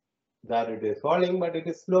that it is falling, but it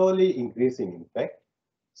is slowly increasing, in fact.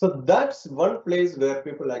 So that's one place where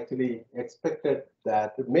people actually expected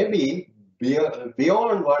that maybe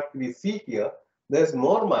beyond what we see here, there's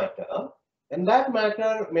more matter, and that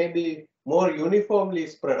matter may be more uniformly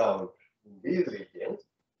spread out in these regions.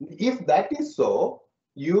 If that is so,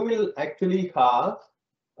 you will actually have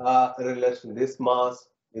a relation. This mass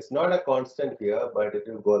is not a constant here, but it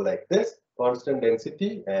will go like this, constant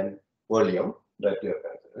density and volume that you're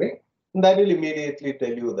considering. And that will immediately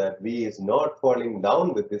tell you that V is not falling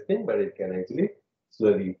down with this thing, but it can actually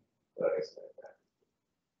slowly rise like that.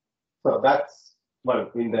 So that's one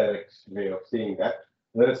indirect way of seeing that.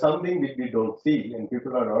 There is something which we don't see, and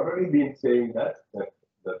people are already been saying that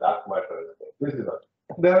the dark matter is there. This is what.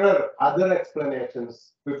 There are other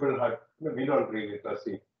explanations people have. We don't really trust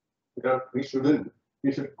it. We shouldn't.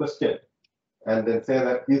 We should question and then say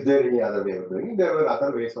that is there any other way of doing it? There were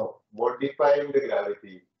other ways of modifying the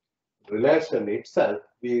gravity relation itself.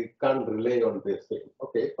 We can't rely on this thing.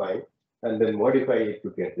 Okay, fine, and then modify it to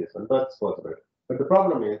get this one. That's possible. But the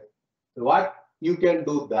problem is, what you can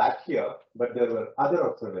do that here, but there were other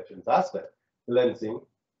observations as well. Lensing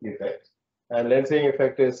effect, and lensing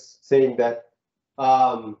effect is saying that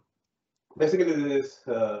basically this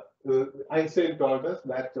Einstein told us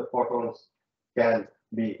that the photons can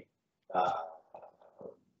be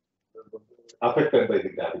affected by the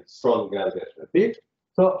gravity, strong gravitational field.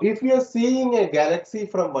 So if we are seeing a galaxy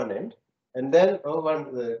from one end, and then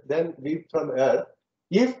then we from Earth,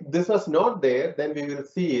 if this was not there, then we will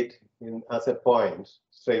see it as a point,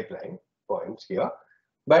 straight line point here.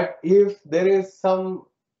 But if there is some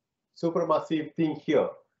supermassive thing here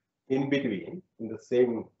in between, in the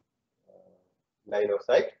same line of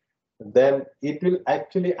sight, then it will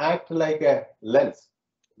actually act like a lens,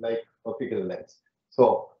 like optical lens.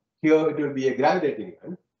 So here it will be a gravitating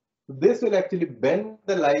event. This will actually bend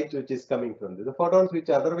the light which is coming from this. The photons which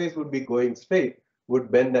otherwise would be going straight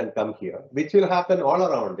would bend and come here, which will happen all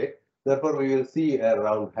around it. Therefore, we will see a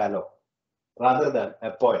round halo rather than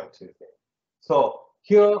a point. So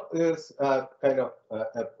here is kind of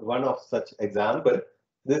one of such example.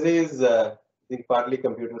 This is partly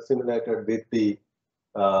computer simulated with the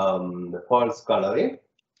false coloring.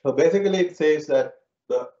 So basically, it says that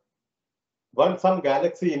some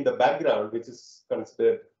galaxy in the background, which is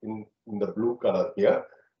considered in the blue color here,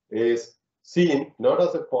 is seen not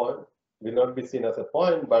as a point, will not be seen as a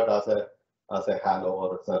point, but as a halo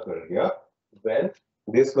or a circle here. When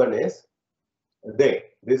this one is there,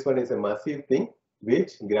 this one is a massive thing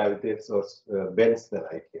which gravitates or bends the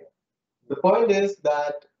light here. The point is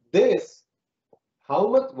that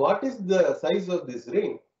what is the size of this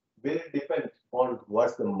ring will depend on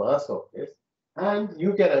what's the mass of this. And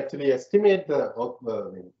you can actually estimate the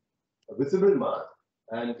visible mass,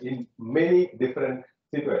 and in many different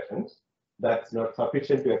situations, that's not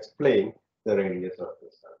sufficient to explain the radius of the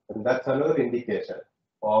sun. And that's another indication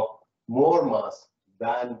of more mass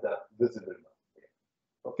than the visible mass.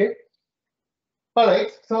 Okay. All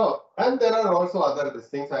right. So, and there are also other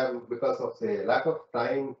things. Because of say lack of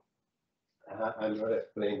time, I'm not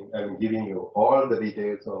explaining. I'm giving you all the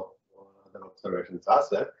details of other observations as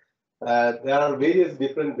well. There are various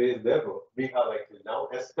different ways. Therefore, we have actually now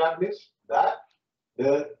established that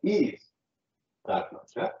there is dark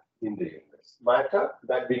matter in the universe, matter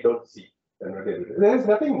that we don't see. There is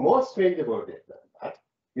nothing more strange about it than that.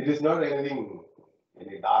 It is not anything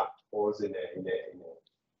any dark holes in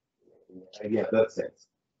any other sense.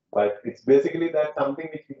 But it's basically that something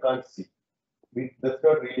which we can't see. We does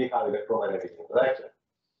not really have electromagnetic interaction.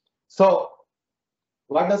 So,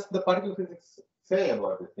 what does the particle physics say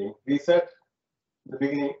about this thing? We said in the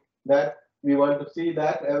beginning that we want to see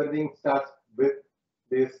that everything starts with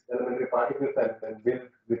these elementary particles and then build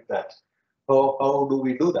with that. So, how do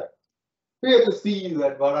we do that? We have to see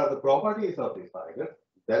that what are the properties of these particles.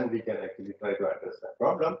 Then we can actually try to address that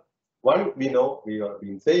problem. One, we know we have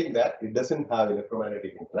been saying that it doesn't have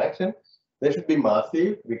electromagnetic interaction. They should be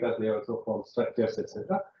massive because they also form structures,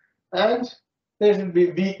 etc. And they should be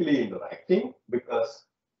weakly interacting because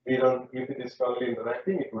we don't. If it is strongly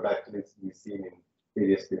interacting, it would actually be seen in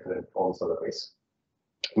various different forms of the ways.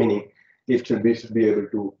 Meaning, it should be able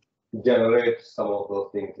to generate some of those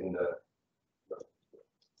things in the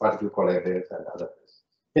particle colliders and other things.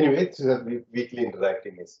 Anyway, it's weakly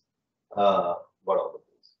interacting is one of the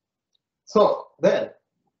things. So then,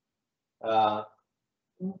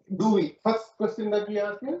 first question that we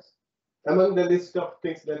ask is, among the list of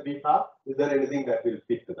things that we have, is there anything that will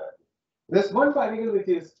fit to that? There's one particle which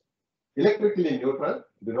is electrically neutral,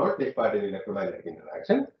 do not take part in electromagnetic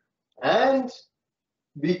interaction, and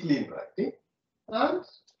weakly interacting, and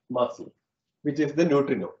massive, which is the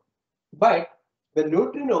neutrino. But the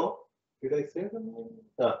neutrino, did I say something?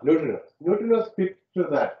 Neutrinos. Neutrinos fit to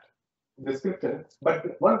that description,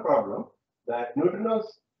 but one problem that neutrinos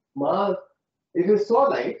mass, it is so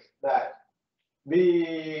light that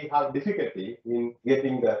we have difficulty in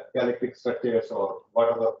getting the galactic structures or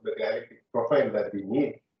whatever the galactic profile that we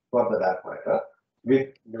need for the dark matter with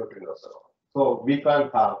neutrinos alone. So we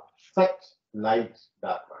can't have such light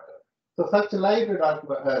dark matter. So such light dark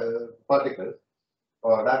particles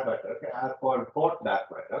or dark matter are called hot dark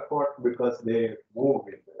matter, hot because they move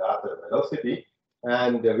with larger velocity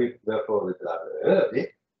and therefore with larger energy.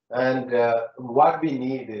 And what we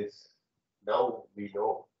need is, now we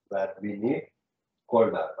know that we need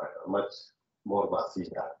cold dark matter, much more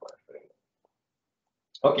massive dark matter.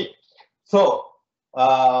 Okay, so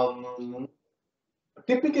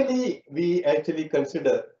typically we actually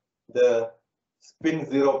consider the spin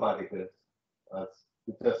zero particles as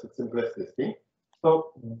just the simplest thing.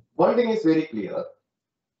 So one thing is very clear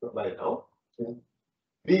by now,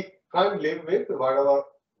 we can't live with whatever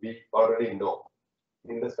we already know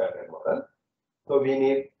in the standard model. So we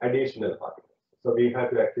need additional particles. So we have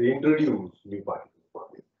to actually introduce new particles for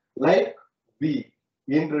this. Like we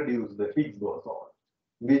introduced the Higgs boson,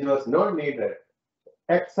 which was not needed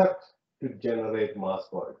except to generate mass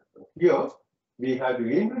particles. Here we have to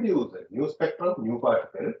introduce a new spectrum, new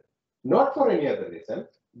particle, not for any other reason,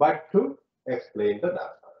 but to explain the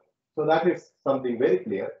dark matter. So that is something very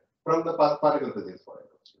clear from the particle physics point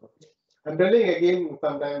of view. I'm telling again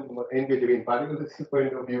sometimes in between particle physics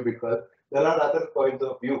point of view because there are other points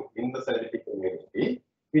of view in the scientific community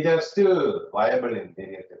which are still viable in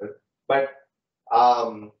various different, but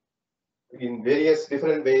in various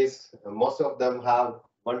different ways, most of them have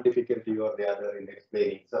one difficulty or the other in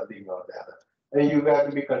explaining something or the other. And you have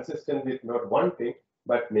to be consistent with not one thing,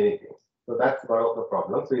 but many things. So that's one of the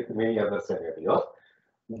problems with many other scenarios.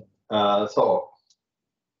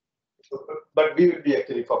 But we will be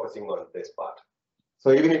actually focusing on this part.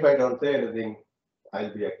 So even if I don't say anything,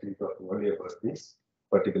 I'll be actually talking only about this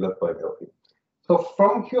particular point of view. So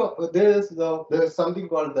from here, there's something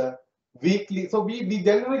called the weakly. So we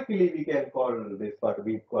generically we can call this part.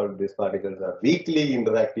 We call these particles are weakly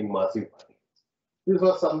interacting massive particles. This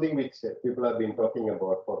was something which people have been talking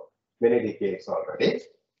about for many decades already.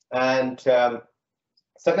 And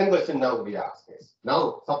second question now we ask is,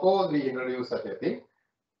 now suppose we introduce such a thing,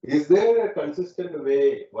 is there a consistent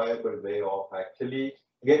way, viable way of actually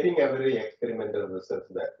getting every experimental results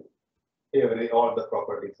that all the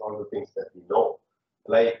properties, all the things that we know,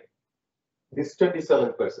 like this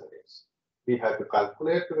 27%, we have to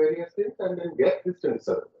calculate various things and then get this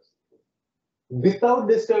 27% without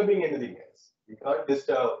disturbing anything else. We can't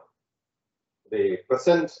disturb the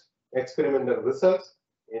present experimental results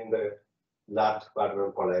in the large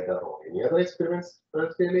hadron collider or any other experiments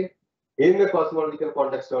really. In the cosmological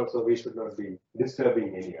context also, we should not be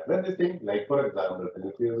disturbing any other thing, like for example, the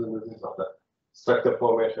nucleosynthesis of the structure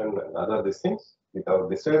formation and other these things without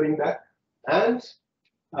disturbing that, and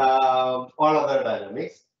all other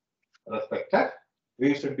dynamics respected,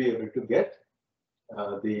 we should be able to get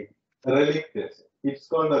the relic density. It's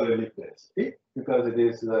called the relic density because it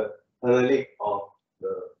is the relic of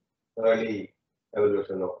the early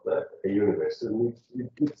evolution of the universe.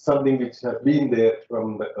 It's something which has been there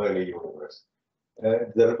from the early universe.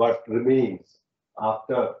 What remains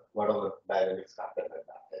after whatever dynamics happened at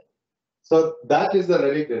that time. So that is the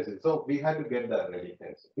Rayleigh density. So we had to get the Rayleigh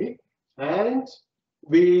density, and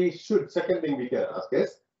we should. Second thing we can ask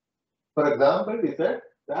is, for example, we said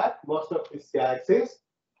that most of these galaxies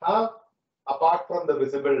have, apart from the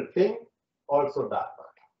visible thing, also dark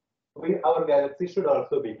matter. Our galaxy should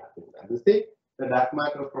also be having that. You see, the dark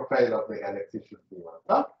matter profile of the galaxy should be one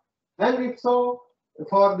up. And if so,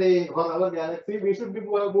 for our galaxy, we should be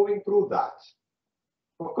moving through that.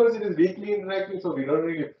 Of course, it is weakly interacting, so we don't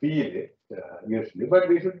really feel it usually, but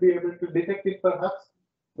we should be able to detect it perhaps.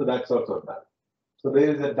 So that's also done. So there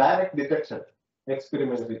is a direct detection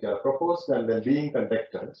experiments which are proposed and then being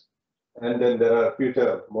conducted, and then there are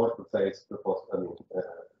future more precise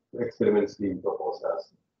experiments being proposed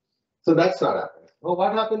as. So that's what happens. So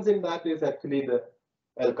what happens in that is actually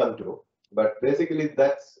I'll come to, but basically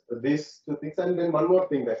that's these two things, and then one more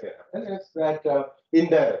thing that can happen is that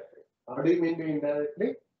indirectly. How do you mean by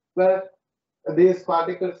indirectly? Well, these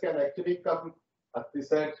particles can actually come, as we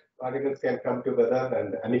said, particles can come together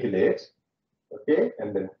and annihilate, okay,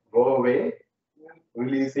 and then go away,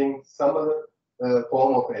 releasing some other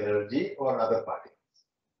form of energy or other particles.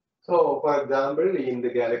 So, for example, in the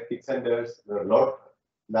galactic centers, there are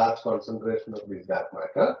large concentration of this dark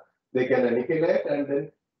matter. They can annihilate and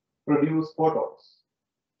then produce photons.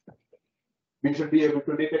 We should be able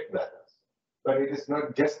to detect that. But it is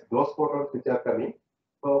not just those photons which are coming.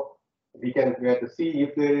 So we have to see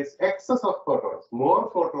if there is excess of photons,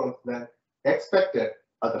 more photons than expected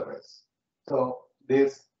otherwise. So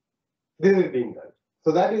this is being done.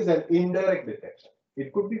 So that is an indirect detection.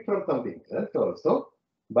 It could be from something else also,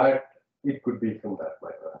 but it could be from that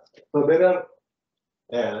matter. So there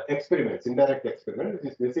are experiments, indirect experiments,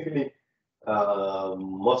 which is basically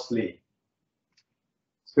mostly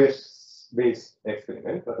space-based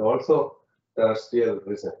experiment, but also terrestrial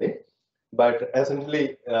recently. But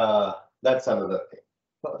essentially, that's another thing.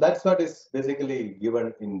 So that's what is basically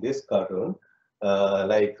given in this cartoon,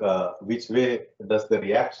 which way does the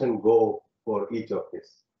reaction go for each of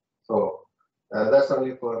these. So that's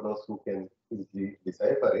only for those who can easily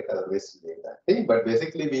decipher it, otherwise doing that thing. But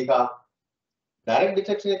basically, we have direct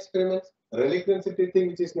detection experiments, Rayleigh density thing,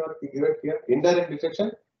 which is not given here, indirect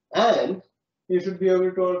detection, and you should be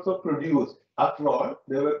able to also produce. After all,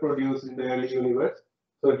 they were produced in the early universe.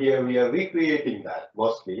 So here we are recreating that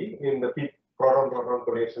mostly in the proton-proton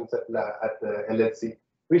collisions at the LHC.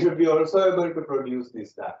 We should be also able to produce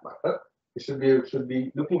this dark matter. We should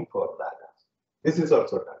be looking for that. This is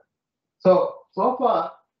also done. So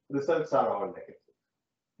far, results are all negative.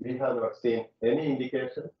 We have not seen any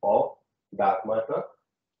indication of dark matter,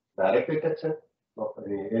 direct detection of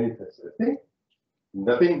any such thing.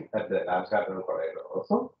 Nothing at the Large Hadron Collider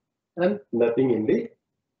also, and nothing in the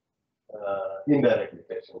indirect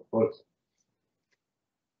detection also.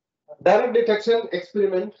 Direct detection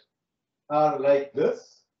experiments are like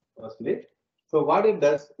this, mostly. So what it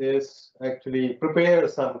does is actually prepare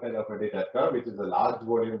some kind of a detector, which is a large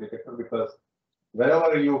volume detector, because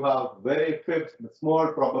whenever you have very fixed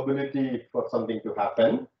small probability for something to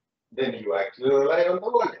happen, then you actually rely on the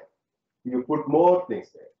volume. You put more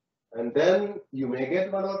things there, and then you may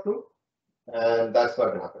get one or two, and that's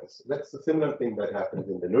what happens. That's a similar thing that happens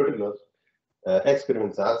in the neutrinos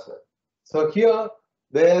experiments as well. So here,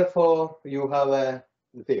 therefore, you have a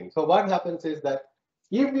thing. So what happens is that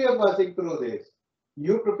if you are passing through this,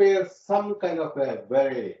 you prepare some kind of a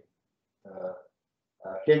very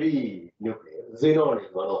heavy nucleus. Xenon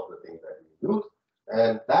is one of the things that we use,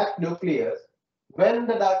 and that nucleus, when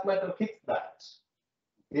the dark matter hits that,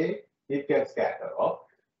 okay, it can scatter off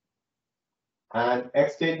and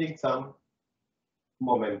exchanging some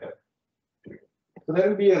momentum. So there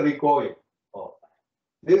will be a recoil of that.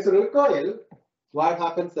 This recoil, what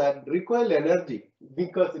happens that recoil energy,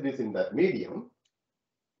 because it is in that medium,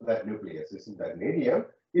 that nucleus is in that medium,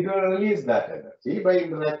 it will release that energy by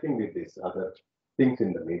interacting with these other things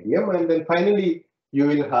in the medium, and then finally you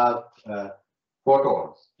will have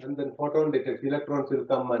photons, and then photon detect electrons will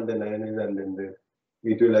come and then ionize, and then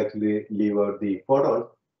it will actually leave out the photons,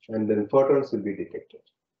 and then photons will be detected.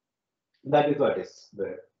 That is what is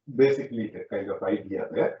basically the kind of idea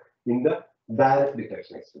there in the direct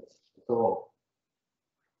detection experiment. So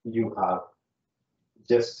you have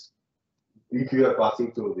just, if you are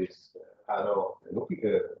passing through this halo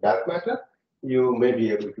dark matter, you may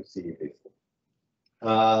be able to see this.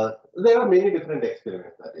 There are many different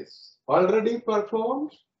experiments that is already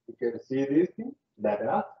performed. You can see these things that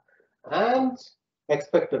are, and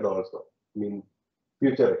expected also, I mean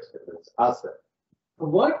future experiments as well.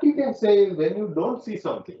 What you can say is, when you don't see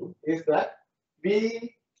something, is that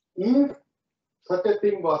if such a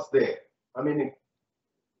thing was there, I mean,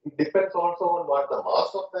 it depends also on what the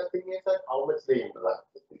mass of that thing is and how much they interact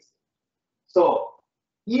with this. So,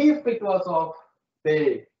 if it was of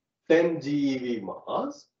say 10 GeV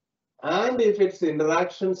mass, and if its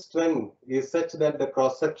interaction strength is such that the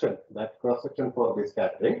cross section for this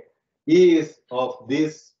scattering is of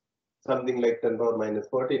this something like 10 power minus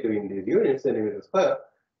 42 in units centimeter square,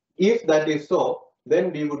 if that is so,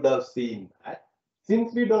 then we would have seen that.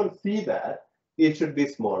 Since we don't see that, it should be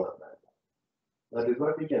smaller than that. That is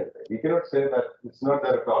what we can say. We cannot say that it's not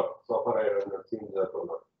there at all. So far, I have not seen that or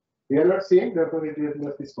not. We are not seeing, therefore, it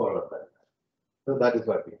must be smaller than that. So that is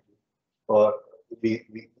what we do. Or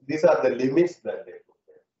these are the limits that they put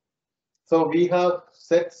there. So we have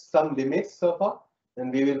set some limits so far,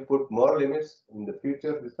 and we will put more limits in the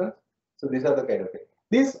future. This one. So these are the kind of things.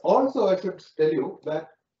 This also, I should tell you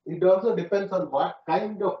that it also depends on what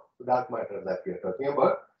kind of dark matter that we are talking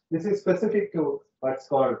about. This is specific to what's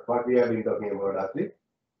called, what we have been talking about actually,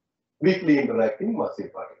 weakly interacting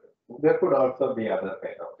massive particles. There could also be other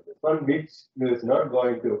kind of this one, which is not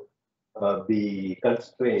going to be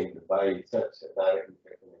constrained by such direct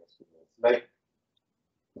reflection experiments. Like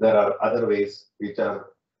there are other ways which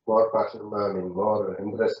are more more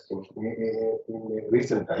interesting in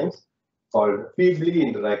recent times, called feebly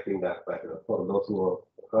interacting dark matter, for those who have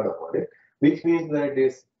heard about it, which means that it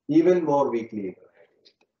is even more weakly interacting.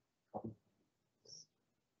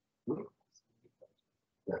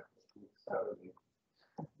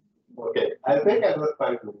 Okay, I think another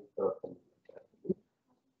 5 minutes.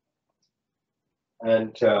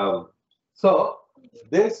 And so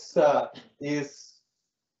this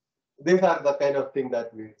these are the kind of thing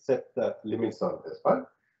that we set the limits on this one.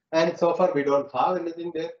 And so far we don't have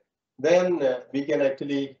anything there. Then we can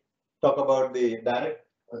actually talk about the direct,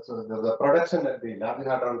 so the production at the Large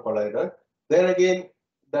Hadron Collider. Then again,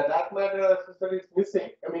 the dark matter system is missing.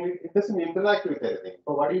 I mean, it doesn't interact with anything.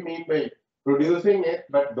 So what do you mean by producing it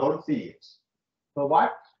but don't see it? So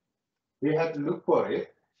what we have to look for is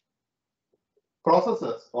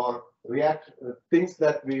processes or things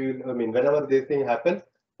that we will, I mean, whenever this thing happens,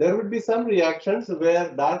 there would be some reactions where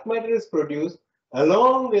dark matter is produced.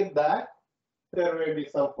 Along with that, there may be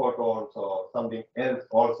some photons or something else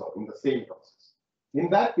also in the same process. In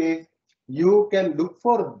that case, you can look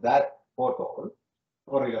for that photon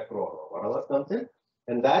or electron or whatever comes in,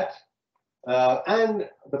 and that and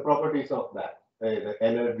the properties of that, the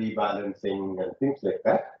energy balancing and things like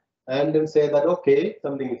that, and then say that okay,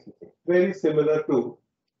 something is missing. Very similar to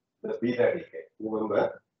the beta decay.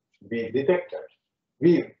 Remember,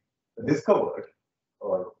 we discovered,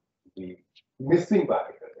 or the missing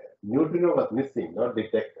particle there. Neutrino was missing, not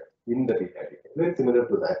detected in the beta decay. Very similar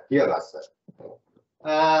to that here as well.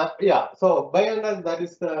 Yeah, so by and large, that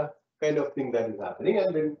is the kind of thing that is happening.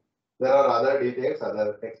 And then there are other details,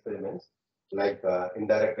 other experiments, like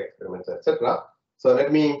indirect experiments, etc. So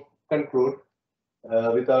let me conclude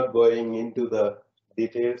without going into the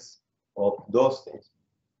details of those things.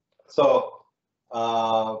 So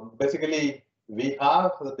basically, we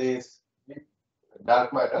have this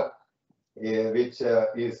dark matter, which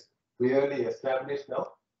is clearly established now.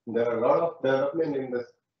 There are a lot of development in this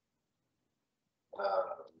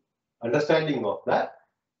understanding of that.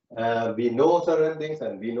 We know certain things,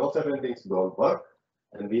 and we know certain things don't work,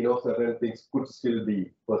 and we know certain things could still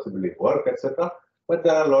be possibly work, etc. But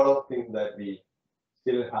there are a lot of things that we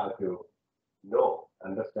still have to know,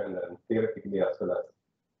 understand, and theoretically as well as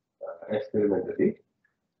experimentally,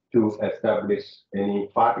 to establish any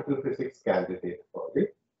particle physics candidate for the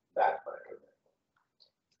dark matter.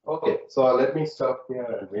 Okay, so let me stop here,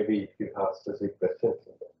 and maybe if you have specific questions.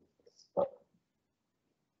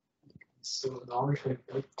 So now we should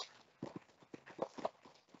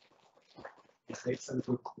take some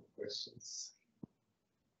good questions.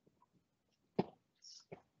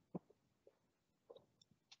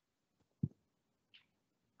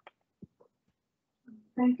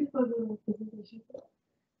 Thank you for the presentation.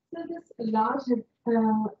 So this large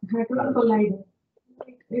hadron collider,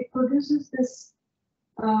 it produces this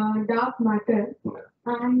dark matter,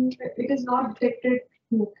 and it is not detected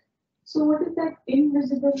yet. So what is that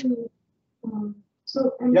invisible?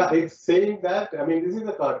 Yeah, it's saying that. I mean, this is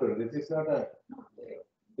a cartoon. This is not a.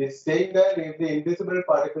 It's saying that if the invisible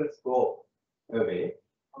particles go away,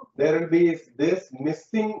 there will be this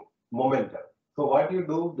missing momentum. So what you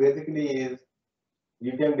do basically is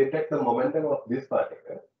you can detect the momentum of this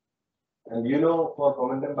particle, and you know for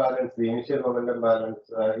momentum balance, the initial momentum balance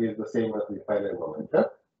is the same as the final momentum.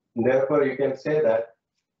 And therefore, you can say that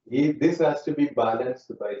this has to be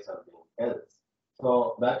balanced by something else.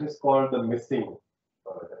 So that is called the missing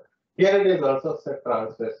momentum. Here it is also set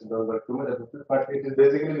transverse, don't work too much, but it is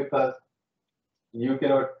basically because you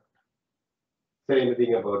cannot say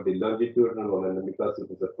anything about the longitudinal momentum because it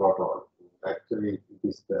is a proton. Actually, it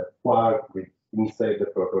is the quark which inside the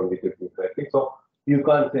proton which is reflecting. So you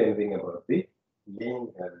can't say anything about the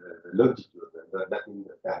longitudinal that in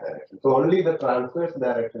that direction. So only the transverse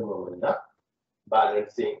direction momentum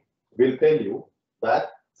balancing will tell you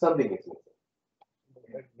that something is missing.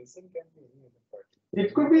 But missing can be any other part.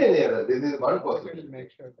 It could be any other. This is one Will possibility.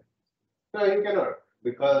 make sure that. No, you cannot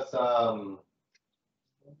because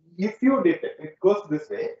if you detect, it goes this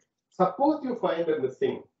way. Suppose you find a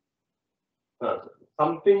missing transfer,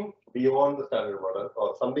 something beyond the standard model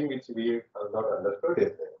or something which we have not understood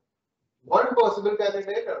is there. One possible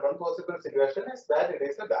candidate or one possible situation is that it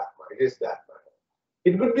is a dark matter. It is dark matter.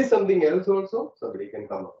 It could be something else also. Somebody can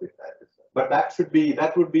come up with that. But that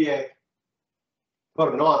would be a,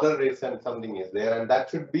 for no other reason something is there, and that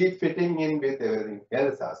should be fitting in with everything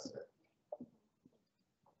else as well.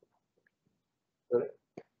 Sorry?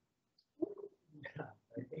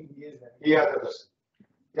 I think he is. He has a question.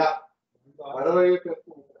 Yeah. Whatever you can.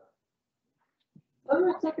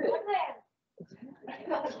 Oh, it's okay.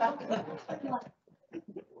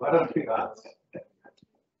 What are you asked?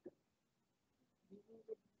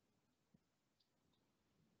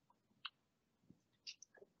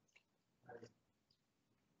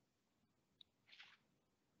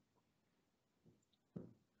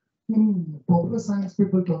 In popular science,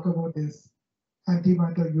 people talk about this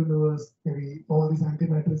antimatter universe, maybe all these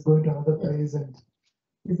antimatter is going to another place, and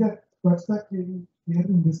is that what's that really here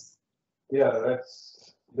in this? Yeah,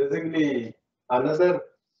 that's basically another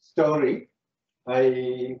story.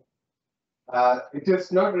 It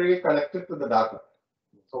is not really connected to the dark matter.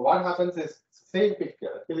 So what happens is same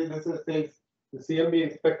picture. Actually, this is the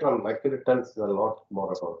CMB spectrum actually tells a lot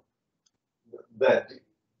more about that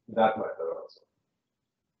dark matter also.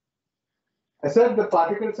 I said the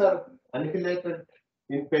particles are annihilated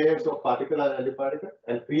in pairs of particle and antiparticle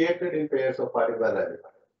and created in pairs of particle and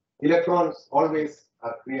antiparticle. Electrons always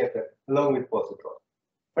are created along with positrons.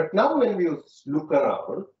 But now when you look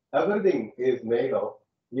around, everything is made of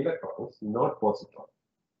electrons, not positrons.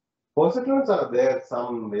 Positrons are there,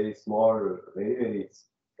 some very small, very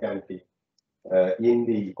scanty in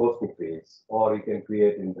the cosmic rays, or you can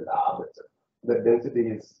create in the lab, etc. The density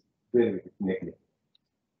is very negligible.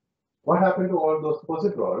 What happened to all those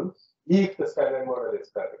positrons if the standard model is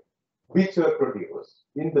correct, which were produced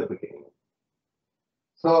in the beginning?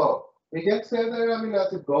 So we can say that, I mean,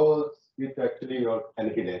 as it goes, it actually got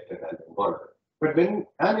annihilated and gone. But when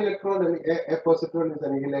an electron, a positron is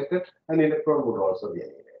annihilated, an electron would also be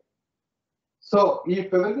annihilated. So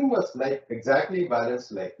if everything was like exactly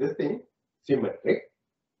balanced like this thing, symmetric,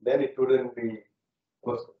 then it wouldn't be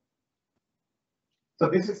possible. So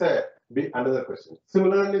this is another question.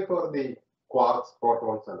 Similarly for the quarks,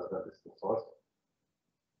 protons, and other things also.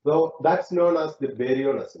 So that's known as the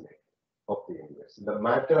baryon asymmetry of the universe. The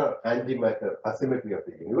matter-antimatter asymmetry of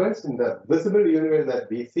the universe. In the visible universe that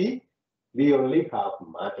we see, we only have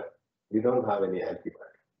matter. We don't have any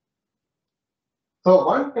antimatter. So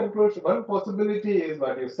one conclusion, one possibility is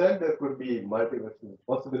what you said. There could be multiple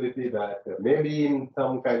possibility that maybe in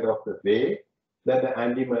some kind of a way that the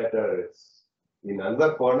antimatter is in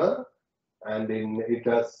another corner and it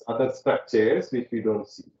has other structures which we don't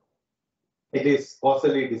see. It is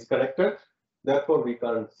causally disconnected, therefore we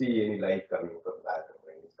can't see any light coming from that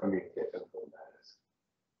or any communication from that.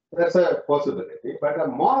 That's a possibility, but a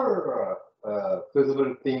more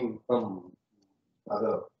feasible thing from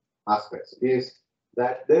other aspects is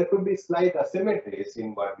that there could be slight asymmetries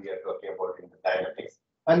in what we are talking about in the dynamics.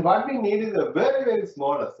 And what we need is a very, very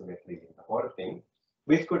small asymmetry in the whole thing,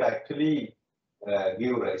 which could actually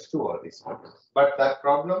give rise to all these problems. But that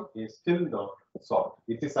problem is still not solved.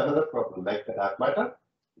 It is another problem like the dark matter,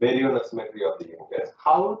 baryon asymmetry of the universe.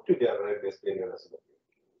 How to generate this baryon asymmetry?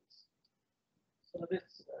 So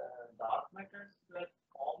this dark matter were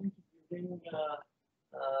formed during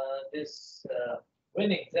this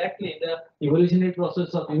when exactly the evolutionary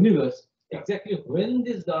process of universe, exactly when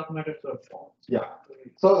these dark matters were formed. Yeah.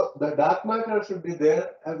 So the dark matter should be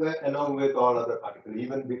there along with all other particles,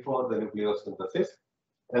 even before the nucleosynthesis,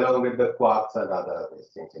 along with the quarks and other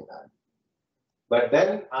things in that. But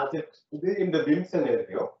then as it in the beam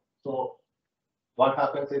scenario, so what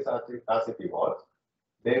happens is as it evolves,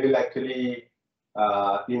 they will actually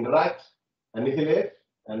interact, annihilate,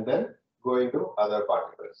 and then go into other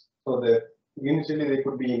particles. So initially they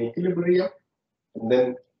could be in equilibrium, and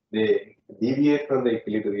then they deviate from the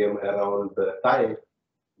equilibrium around the time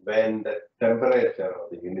when the temperature of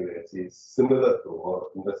the universe is similar to or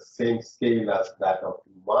in the same scale as that of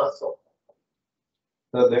mass of.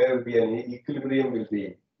 So there will be an equilibrium will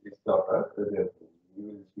be discovered. you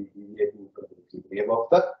will be deviating from the equilibrium of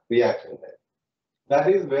the reaction time. That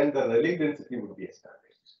is when the relief density would be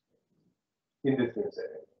established in this new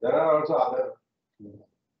scenario. There are also other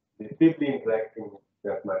deeply interacting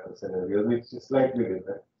dark matter scenarios, which is slightly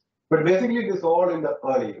different. But basically, it is all in the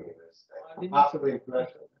early universe, right? After the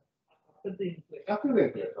inflation. After the inflation. After the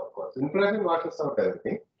inflation, of course. Inflation washes out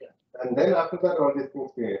everything. Yeah. And then after that, all these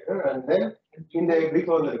things created. And then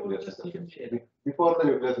before the nuclear synthesis. Before the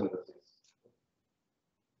nuclear synthesis.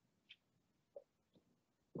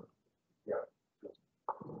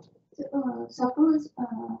 Suppose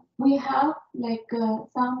we have like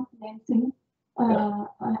some lensing,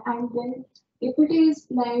 and then if it is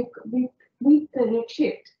like with the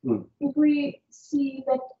redshift, if we see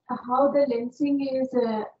that how the lensing is,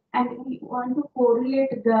 and we want to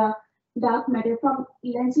correlate the dark matter from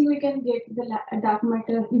lensing, we can get the dark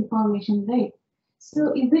matter information, right?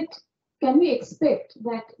 So can we expect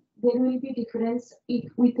that there will be difference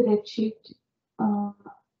if with redshift?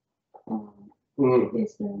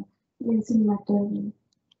 Is the lensing matter?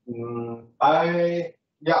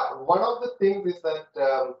 One of the things is that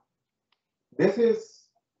this is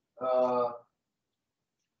a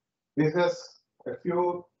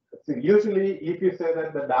few. Usually, if you say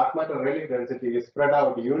that the dark matter relief density is spread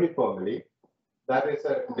out uniformly, that is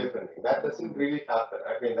a different thing. That doesn't really happen.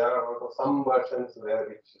 I mean, there are also some versions where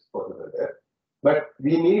which is possible there, but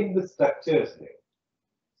we need the structures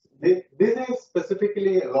there. This is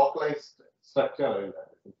specifically a localized structure analysis.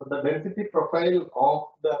 So the density profile of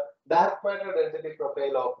the dark matter density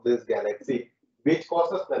profile of this galaxy, which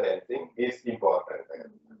causes the lensing, is important.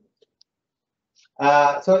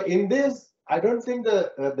 So in this, I don't think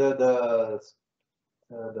the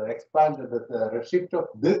redshift of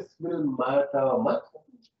this will matter much.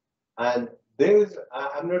 And there is,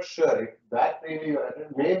 I'm not sure if that really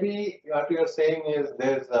matters. Maybe what you're saying is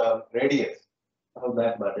there's a radius of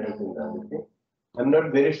that matters in density. I'm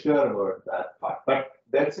not very sure about that part, but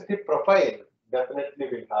density profile definitely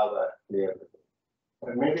will have a clear difference.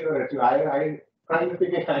 But maybe I frankly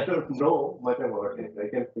speaking, I don't know much about it. I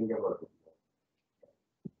can think about it.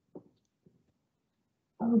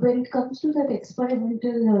 When it comes to that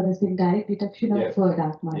experimental this direct detection of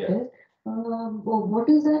dark matter, what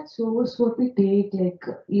is that source? What we take? Like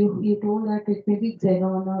you told that it may be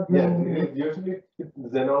xenon or usually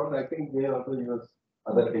xenon. I think they also use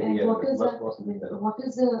other and what is that? What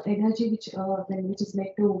is the energy which is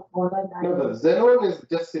made to model that? No, the xenon is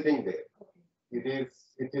just sitting there.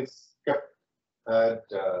 It is kept at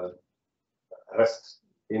rest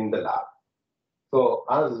in the lab. So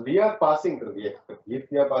as we are passing through, if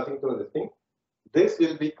we are passing through this thing, this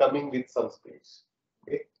will be coming with some speed.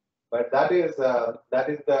 Okay, but that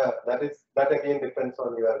again depends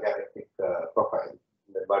on your galactic profile.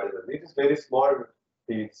 But it is very small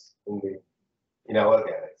speeds in our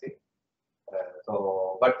galaxy.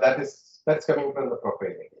 But that's coming from the profile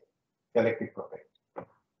again, galactic profile.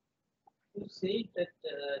 You say that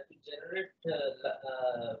to generate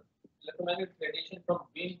electromagnetic radiation from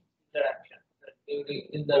beam interaction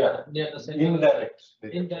in the near the center. Indirect.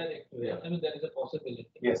 Yeah. I mean, there is a possibility.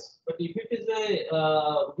 Yes. But if it is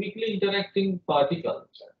a weakly interacting particle,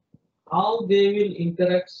 how they will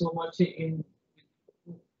interact so much in?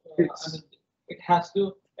 I mean, it has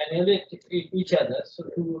to annihilate each other so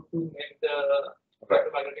to make the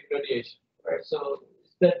electromagnetic radiation. Right. So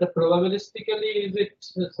is that the probabilistically is it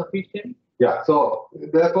sufficient? Yeah. So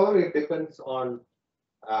therefore, it depends on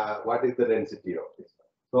what is the density of this.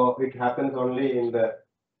 So it happens only in the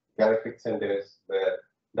galactic centers where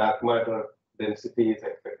dark matter density is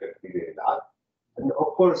expected to be very large. And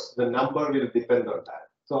of course, the number will depend on that.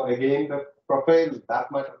 So again, the profile,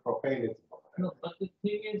 dark matter profile is important. No, but the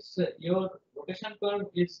thing is, your rotation curve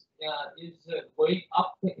is going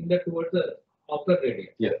up in the towards the outer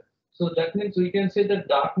radius. Yeah. So that means we can say that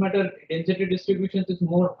dark matter density distribution is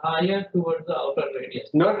more higher towards the outer radius.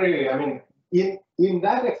 Not really. I mean, in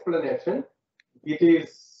that explanation, it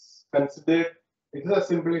is considered. It is a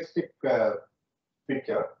simplistic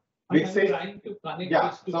picture. I'm trying to connect Yeah.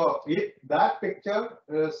 these two. So if that picture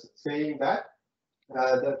is saying that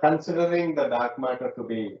considering the dark matter to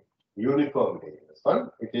be uniformly in this one,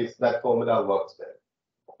 it is that formula works well.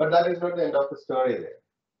 But that is not the end of the story there.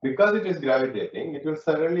 Because it is gravitating, it will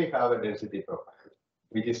certainly have a density profile,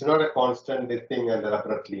 which is not a constant this thing and then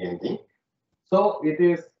abruptly ending. So it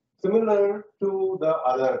is similar to the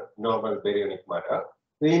other normal baryonic matter.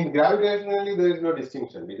 In gravitationally, there is no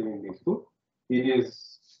distinction between these two. It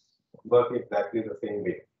is work exactly the same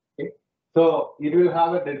way. Okay? So it will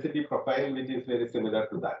have a density profile which is very similar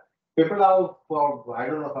to that. People have, I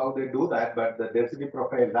don't know how they do that, but the density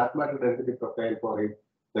profile, dark matter density profile for it,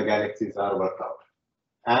 the galaxies are worked out.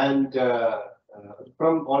 and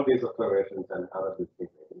from all these observations and other things.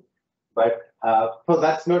 But so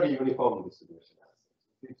that's not a uniform distribution.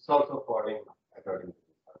 It's also falling according to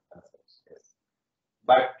the aspects. Yes.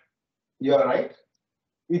 But you are right.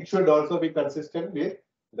 It should also be consistent with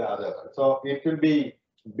the other one. So it will be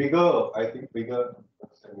bigger, I think, bigger,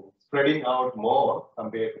 spreading out more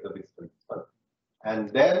compared to the visible one. And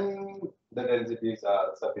then the densities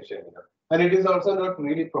are sufficient enough. And it is also not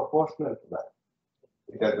really proportional to that.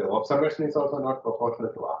 Because the observation is also not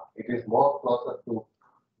proportional to R. It is more closer to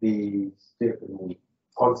the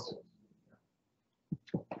constant.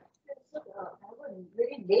 So, I have a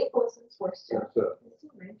very lay person's question. Sure. Since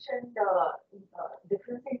you mentioned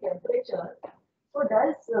difference in temperature, so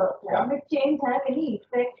does climate change have any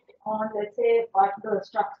effect on, let's say, what the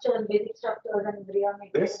structure, basic structures and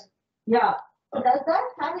embryonic? This? Yeah. So does that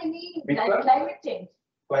have any Which one? climate change?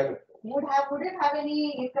 Climate. Would it have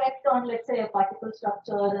any effect on, let's say, a particle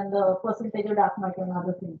structure and the percentage of dark matter and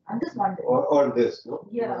other things? I'm just wondering. On this, no?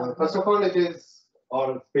 Yeah. First of all, it is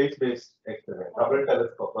all space-based experiment. Hubble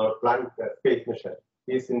telescope or Planck space mission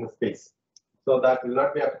is in the space, so that will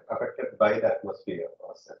not be affected by the atmosphere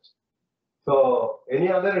or such. So any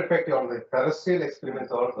other effect on the terrestrial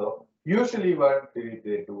experiments also, usually what they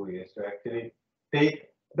do is to actually take,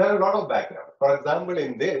 there are a lot of background. For example,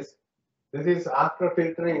 in this is after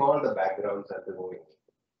filtering all the backgrounds and removing it.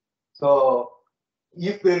 So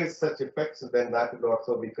if there is such effects, then that would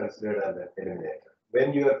also be considered as an eliminator.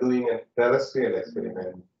 When you are doing a terrestrial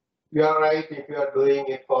experiment, you are right. If you are doing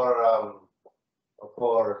it for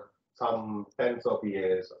some tens of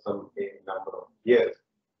years or some number of years,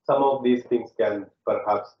 some of these things can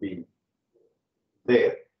perhaps be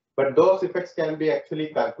there, but those effects can be actually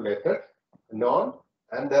calculated, known,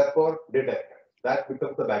 and therefore detected. That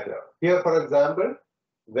becomes the background. Here, for example,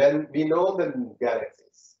 when we know the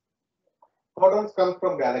galaxies, photons come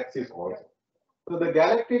from galaxies also. So the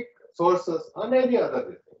galactic sources and any other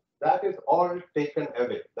thing, that is all taken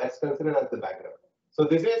away. That's considered as the background. So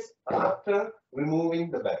this is after removing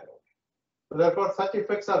the background. So therefore, such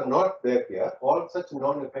effects are not there here. All such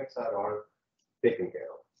known effects are all taken care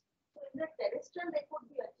of. So in the terrestrial, there could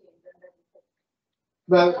be a change in the effect.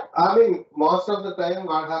 Well, I mean, most of the time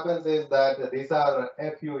what happens is that these are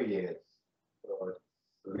a few years. So it's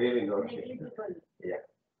really not. Negligible. Yeah.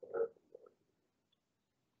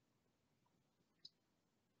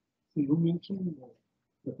 You mentioned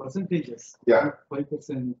the percentages. Yeah.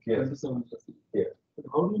 5%, Yes. 27%. Yeah. But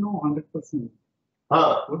how do you know 100%?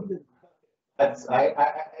 Ah, What is it? that's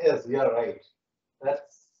yes, you are right.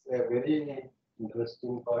 That's a very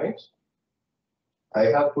interesting point. I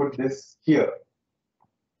have put this here.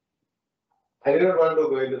 I didn't want to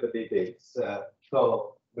go into the details.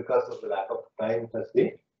 So because of the lack of time,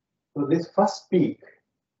 firstly. So this first peak,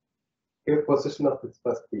 here position of this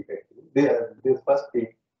first peak actually. This first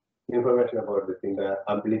peak, information about this thing, the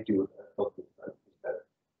amplitude of this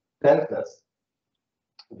tells us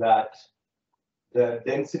that the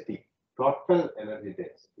density, total energy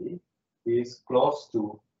density, is close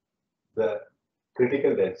to the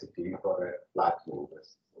critical density for a flat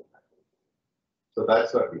universe. So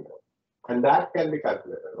that's what we know. And that can be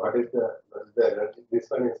calculated. What is the energy? This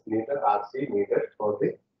one is meter, RC needed for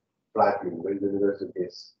the flat universe. The universe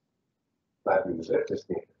is flat universe is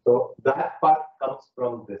needed. So that part comes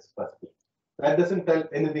from this first peak. That doesn't tell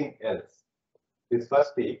anything else. This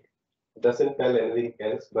first peak doesn't tell anything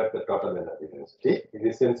else but the total energy density. It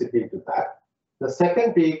is sensitive to that. The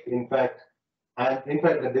second peak, in fact,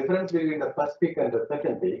 the difference between the first peak and the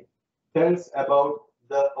second peak tells about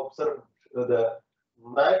the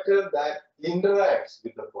matter that interacts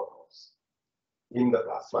with the photons in the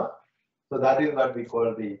plasma. So that is what we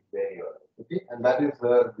call the variability, and that is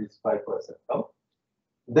where this 5% comes.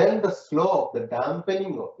 Then the slope, the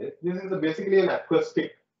dampening of this is basically an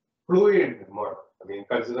acoustic fluid model. I mean,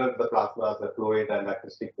 consider the plasma as a fluid and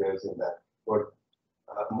acoustic waves in that, or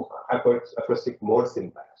acoustic modes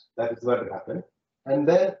impact. That is what happened. And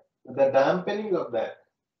then the dampening of that,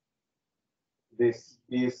 this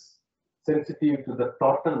is sensitive to the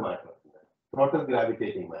total matter, total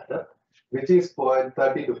gravitating matter, which is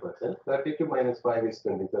 0.32%. 32 minus 5 is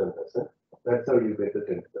 27%. That's how you get the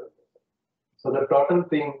 27%. So the total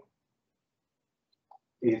thing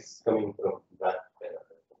is coming from that.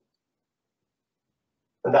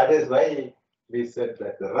 And that is why we said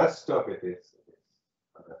that the rest of it is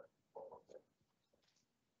What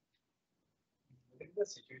is the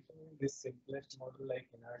situation in this simplest model like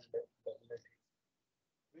enhanced stability?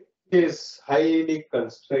 is highly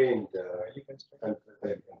constrained. Highly constrained.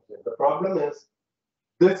 The problem is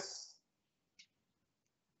this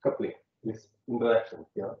coupling, this interaction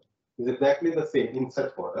here, is exactly the same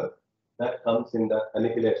insert model that comes in the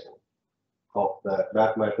annihilation of the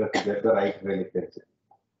dark matter to get the right relic density.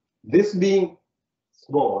 This being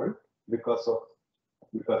small because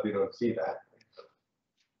we don't see that,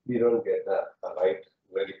 we don't get the right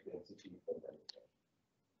relic density from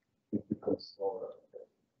the it becomes smaller.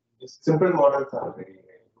 Simple models are very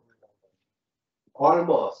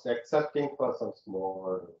almost excepting for some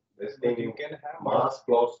small this thing You can have mass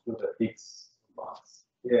close to the Higgs mass.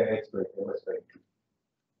 Yeah, it's very much right.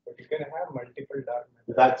 but you can have multiple dark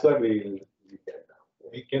matter. That's what we can now.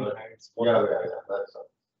 We can But- hide yeah, that's all.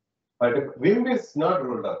 But WIMP is not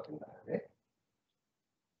ruled out in that. Eh?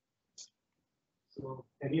 So,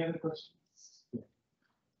 any other questions?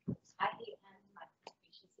 I am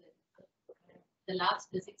mathematician. The last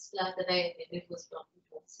physics class that I attended was talking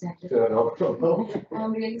about standard. Sure, no problem.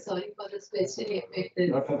 I'm really sorry for this question if it is.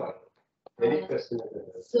 Not at all. Any question?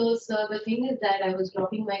 So, sir, the thing is that I was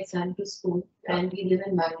dropping my son to school and we live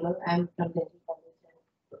in Bangalore. I'm from Delhi College.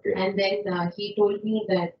 Okay. And then he told me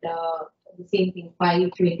that the same thing,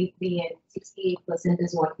 5, 23 and 68%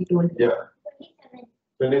 is what he told me. Yeah.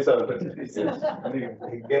 27%.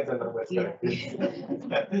 It gets a number. Yeah.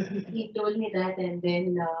 He told me that, and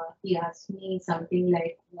then he asked me something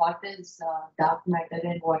like, "What is dark matter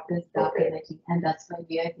and what is dark Okay. energy?" And that's why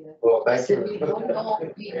we are here. Oh, thank So you. we don't know.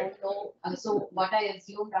 We don't know. So what I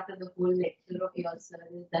assumed after the whole lecture of yours, sir,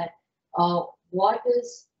 is that what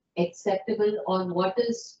is acceptable or what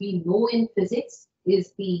is we know in physics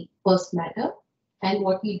is the first matter, and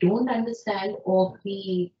what we don't understand of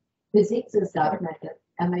the physics is dark matter.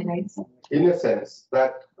 Am I right, sir? In a sense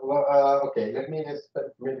that, okay, let me just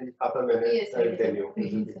maybe half a minute Yes, I'll yes, tell yes. you.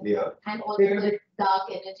 This will be clear. And also It will the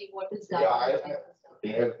dark energy, what is dark Yeah, energy?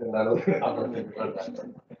 Yes, another half a minute on that.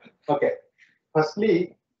 Okay,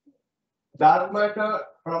 firstly, dark matter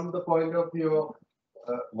from the point of view of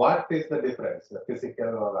what is the difference, the physical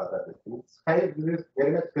or other things. This is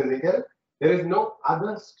very much physical. There is no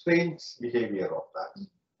other strange behavior of that.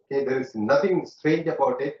 Okay, there is nothing strange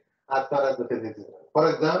about it as far as the physics is concerned. For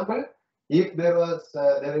example, if there is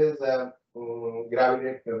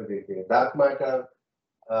gravitational dark matter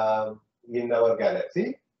in our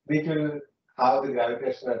galaxy, which will have the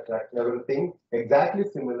gravitational attraction, everything exactly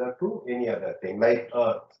similar to any other thing like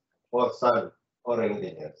Earth or Sun or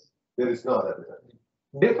anything else. There is no other difference.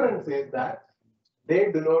 Difference is that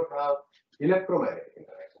they do not have electromagnetic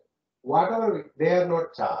interaction. Whatever, they are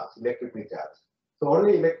not charged, electrically charged. So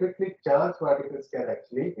only electrically charged particles can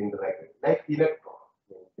actually interact, like electron.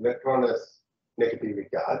 Electron is negatively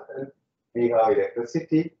charged, and we have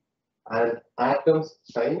electricity, and atoms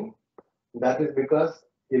shine. That is because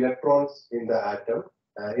electrons in the atom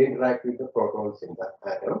interact with the protons in the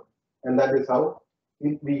atom, and that is how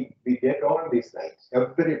we get all these lights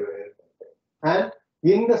everywhere. And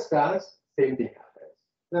in the stars, same thing happens.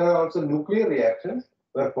 There are also nuclear reactions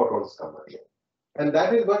where photons come again, and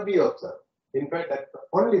that is what we observe. In fact, that's the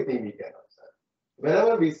only thing we can observe.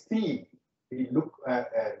 Whenever we look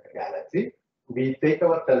at a galaxy, we take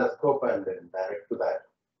our telescope and then direct to that.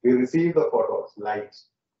 We receive the photons, light,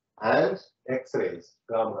 and X-rays,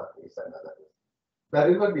 gamma is another. That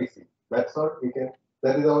is what we see. That's all we can.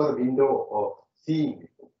 That is our window of seeing.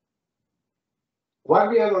 What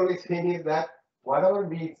we are only saying is that whatever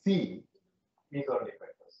we see is only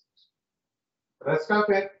 5%. Rest of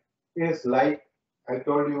it is like I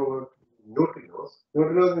told you neutrinos.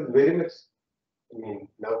 Neutrinos is very much,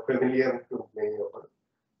 now familiar to many of us.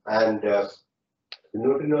 And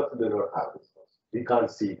neutrinos do not have this. We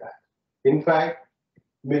can't see that. In fact,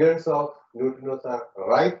 millions of neutrinos are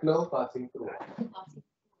right now passing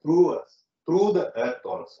through us, through the Earth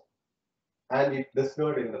also. And it does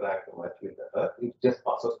not interact much with the Earth. It just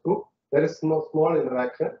passes through. There is no small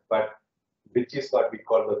interaction, but which is what we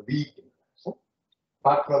call the weak interaction.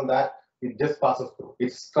 Apart from that, it just passes through.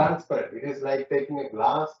 It's transparent. It is like taking a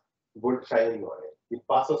glass, wood shining on it. It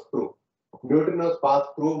passes through. Neutrinos pass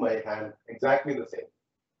through my hand exactly the same.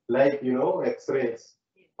 Like, X-rays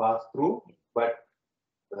pass through, but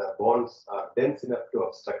the bonds are dense enough to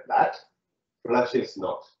obstruct that. Flash is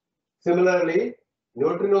not. Similarly,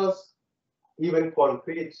 neutrinos, even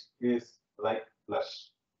concrete is like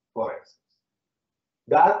flash, for instance.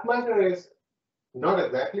 Dark matter is not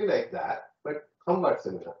exactly like that, but somewhat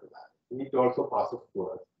similar to that. It also passes through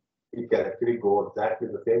us. It can actually go exactly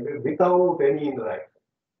the same way without any interaction.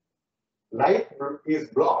 Light is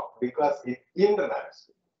blocked because it interacts.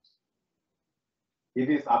 It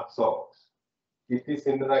is absorbed. It is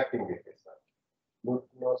interacting with itself.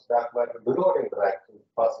 Neutrinos, dark matter do not interact, it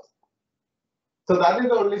passes. So that is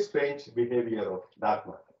the only strange behavior of dark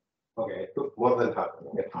matter. Okay, it took more than half a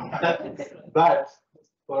minute. But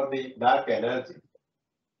for the dark energy.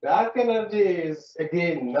 Dark energy is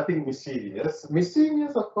again nothing mysterious.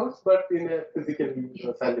 Mysterious, of course, but in a physical,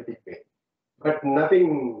 scientific way. But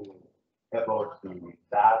nothing about the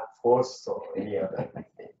dark force or any other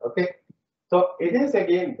thing. Okay. So it is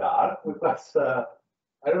again dark because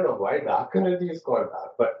I don't know why dark energy is called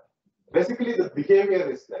dark, but basically the behavior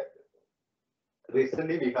is like this.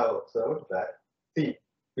 Recently we have observed that, see,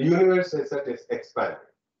 the universe as such is expanding.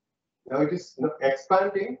 Now it is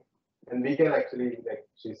expanding, and we can actually, like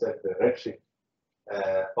she said, the redshift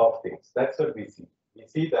of things. That's what we see. We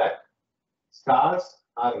see that stars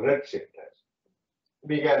are redshifted.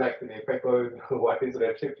 We can actually, if I call what is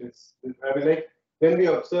redshift, is, I mean, like when we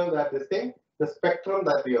observe that this thing, the spectrum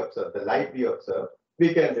that we observe, the light we observe,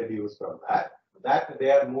 we can deduce from that they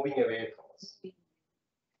are moving away from us.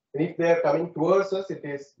 And if they are coming towards us, it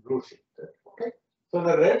is blue shifted. Okay. So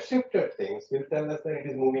the red shifted things will tell us that it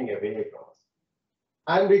is moving away from us.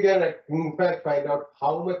 And we can in fact find out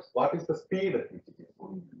what is the speed at which it is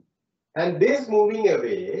moving. And this moving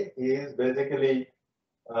away is basically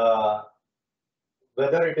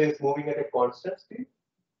whether it is moving at a constant speed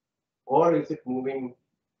or is it moving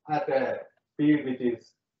at a speed which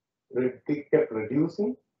is kept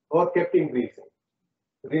reducing or kept increasing.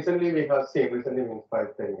 Recently we have seen, recently in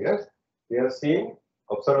 5-10 years, we have seen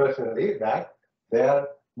observationally that they are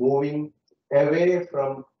moving away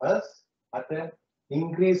from us at an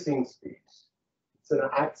increasing speed. It's an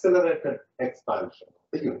accelerated expansion of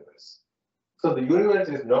the universe. So the universe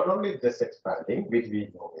is not only just expanding, which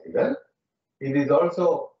we know very well, it is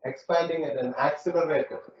also expanding at an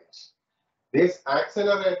accelerated rate. This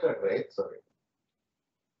accelerated rate,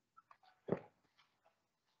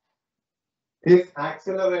 this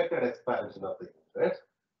accelerated expansion of the universe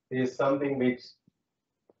is something which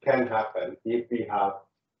can happen if we have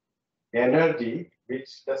energy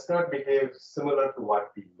which does not behave similar to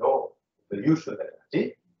what we know, the usual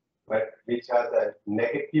energy, but which has a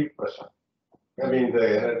negative pressure. I mean,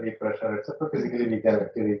 the energy pressure, etc. Physically, we can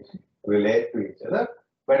actually relate to each other,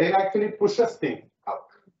 but it actually pushes things up,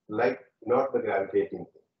 like not the gravitating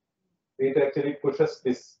thing. It actually pushes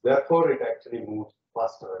this, therefore, it actually moves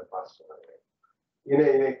faster and faster in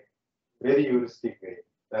a very heuristic way.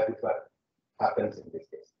 That is what happens in this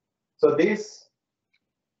case. So, this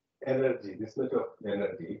energy, this much of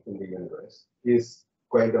energy in the universe is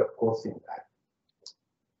kind of causing that.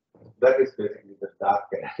 That is basically the dark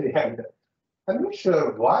energy. And I'm not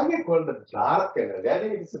sure why they call the dark energy. I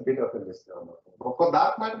think it's a bit of a misnomer. For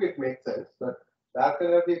dark matter, it makes sense, but dark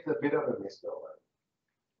energy is a bit of a misnomer.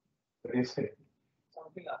 What do you say?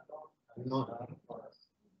 Something unknown for us.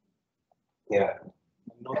 Yeah.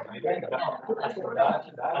 No, I don't know. That's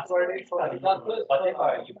what it is.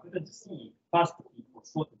 Whatever you couldn't see first, it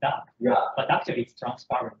was so dark. Yeah. But actually, it's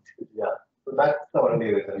transparent. Yeah. So that's the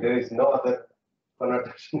only reason. There is no other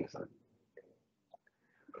connotation.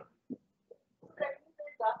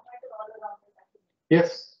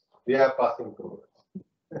 Yes, we are passing through.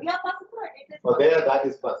 We are passing through it. It is Oh, there, that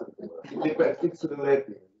is passing through. It depends. It's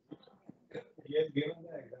relative. He has given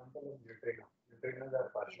the example of neutrino. Neutrinos are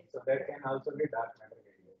partial, so that can also be dark matter.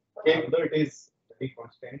 Okay. Although it is very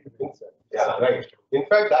constant. Yeah, right. In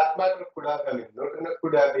fact, dark matter could have, neutrino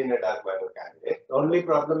could have been a dark matter candidate. The only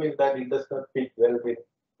problem is that it does not fit well with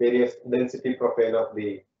various density profile of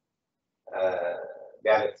the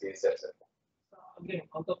galaxies, etc. Again,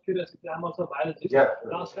 out of curiosity, I'm also a biologist. Yeah.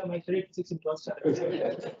 Last time I studied physics in first standard.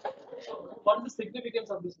 What is the significance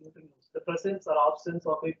of this neutrinos? The presence or absence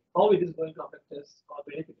of it, how it is going to affect us or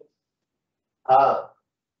benefit us?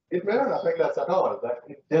 It may not affect us at all, but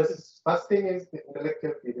it just, first thing is the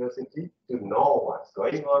intellectual curiosity to know what's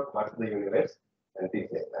going on, what's the universe, and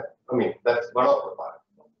things like that. I mean, that's one of the parts.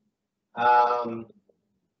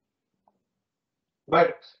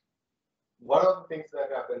 But one of the things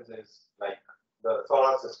that happens is like the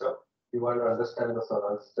solar system. You want to understand the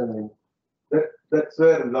solar system, that's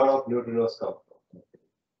where a lot of neutrinos come from.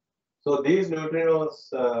 So these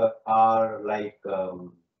neutrinos are like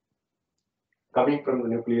coming from the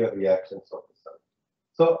nuclear reactions of the sun.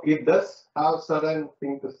 So it does have certain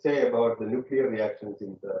thing to say about the nuclear reactions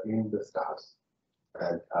in the stars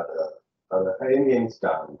and other in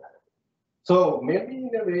star. So maybe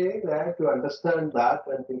in a way that to understand that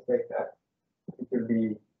and things like that, it will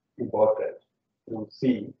be important to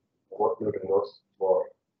see what neutrinos for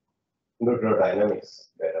neurodynamics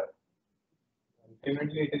better.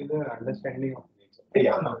 Ultimately, it is the understanding of nature.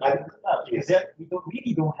 Yeah, We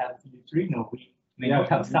really don't have neutrino. We may not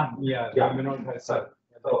have sun. Yeah, we may not have sun.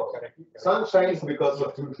 So sun shines because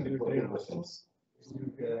of nuclear emissions.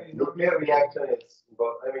 Nuclear reaction is,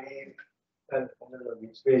 I mean, and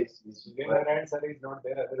which way is My answer is not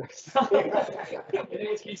there otherwise.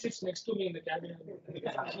 Anyways, he sits next to me in the cabin.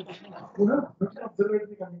 You know, but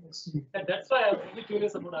observatory coming next to you. And that's why I'm really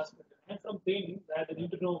curious about aspect. I'm from training that I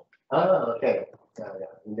need to know. Okay. Yeah.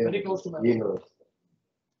 Very close to my You know.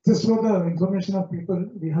 Just for the information of people,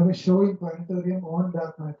 we have a show in planetarium on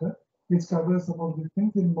dark matter, which covers some of these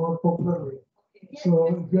things in more popular way.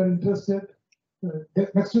 So if you are interested,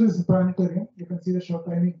 next to this planetarium, you can see the show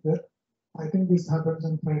timing there. I think this happens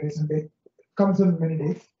on Fridays and it comes on many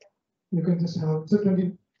days. You can just have, it's a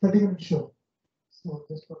 30-minute show. So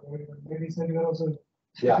just for everyone, maybe sir, you are also,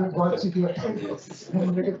 Yeah. you watch if you are,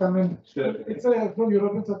 and make a comment. Sure. It's a from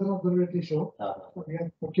European Southern Observatory show. So we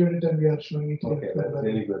have procured it and we are showing it here. Okay, that's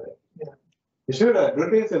very good. Yeah. You should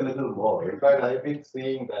advertise a little more. In fact, I've been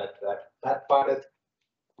seeing that part is,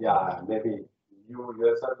 yeah, maybe you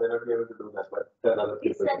yourself may not be able to do that, but then other We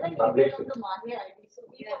people send can an publish email on it. the Manya ID, so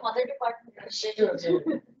we have other departments.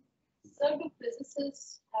 Sir, do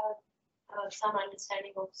physicists have some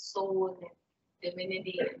understanding of soul and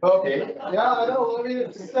divinity? Okay, yeah, I know, I mean,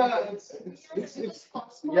 it's Cosmology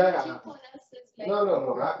yeah. for us is like. No.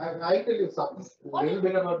 I'll tell you something, a little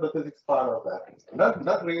bit about the physics part of that.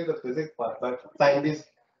 Not really the physics part, but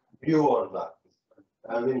scientists' view on that.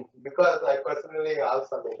 I mean, because I personally have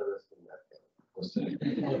some interest in that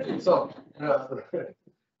question. So,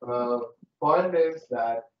 point is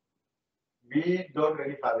that we don't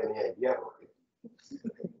really have any idea about it.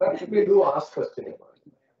 But we do ask questions about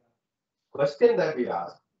it. Question that we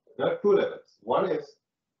ask, there are two levels. One is,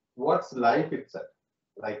 what's life itself?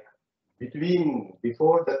 Like,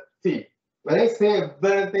 before the, see, when I say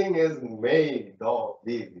everything is made of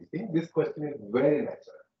these things, this question is very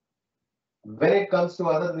natural. When it comes to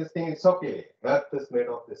other this thing, it's okay. Earth is made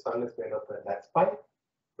of this, sun is made of that, that's fine.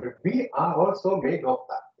 But we are also made of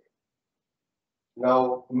that.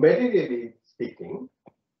 Now, materially speaking,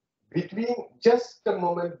 between just a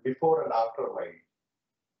moment before and after my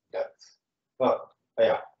death, right.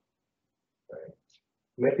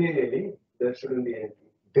 Materially, there shouldn't be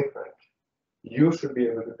anything different. You should be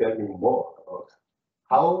able to tell me more about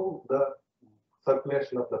how the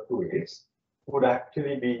circulation of the fluids would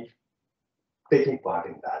actually be taking part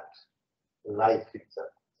in that life itself.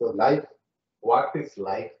 So life, what is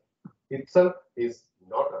life itself is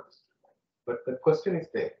not understood. But the question is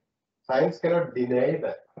there. Science cannot deny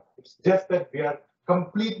that. It's just that we are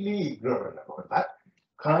completely ignorant about that.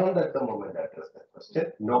 Can't at the moment address that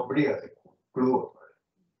question. Nobody has a clue about it.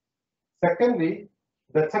 Secondly,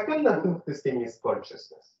 the second level of this thing is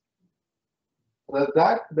consciousness.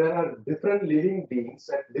 That there are different living beings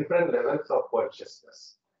at different levels of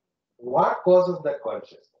consciousness. What causes that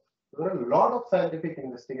consciousness? There are a lot of scientific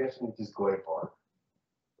investigation which is going on,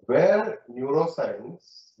 where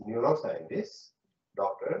neuroscientists,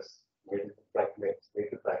 doctors,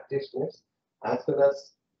 medical practitioners, as well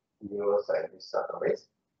as neuroscientists otherwise,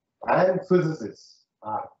 and physicists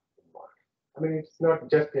are involved. I mean, it's not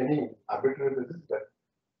just any arbitrary physicists, but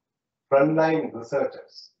frontline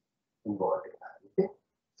researchers involved in that, okay?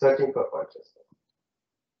 Searching for consciousness.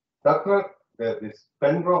 This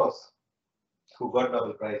Penrose, who got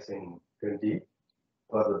Nobel Prize in 20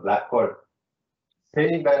 for the black hole,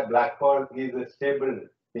 saying that black hole is a stable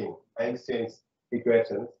thing. Einstein's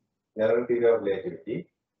equations, general theory of relativity,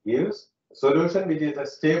 gives a solution which is a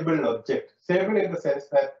stable object. Stable in the sense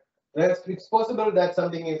that it's possible that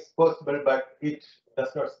something is possible, but it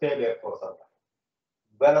does not stay there for some time.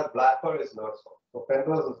 Whereas black hole is not so. So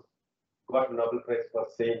Penrose got a Nobel Prize for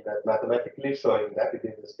saying that, mathematically showing that it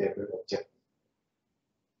is a stable object.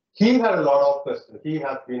 He had a lot of questions. He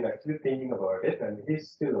has been actually thinking about it, and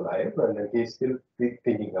he's still alive, and he's still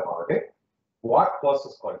thinking about it. What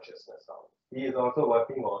causes consciousness now? He is also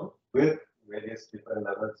working on with various different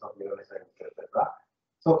levels of neuroscience, etc.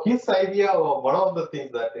 So his idea, or one of the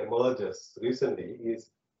things that emerges recently,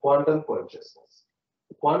 is quantum consciousness.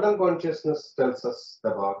 Quantum consciousness tells us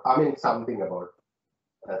about, something about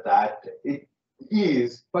that it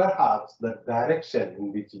is perhaps the direction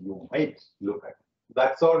in which you might look at.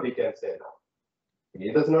 That's all we can say now.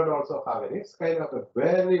 It does not also have any. It's kind of a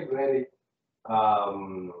very, very,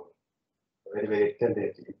 very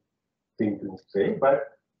tentative thing to say,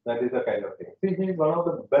 but that is the kind of thing. See, he is one of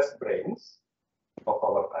the best brains of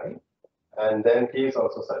our time, and then he is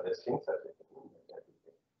also suggesting such a thing.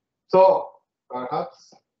 So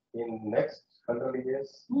perhaps in next 100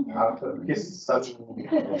 years, after his son,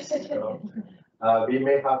 we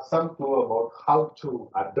may have some clue about how to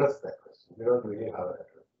address that question. We don't really have an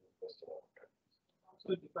question.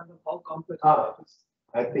 So it depends on how complex.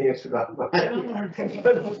 I think it should have. I have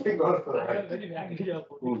very vague idea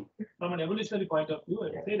about it. From an evolutionary point of view, I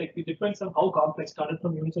would say like it depends on how complex started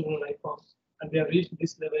from unicellular life forms, and they have reached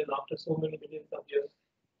this level after so many millions of years.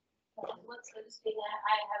 What's interesting,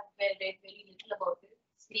 I have read very little about it.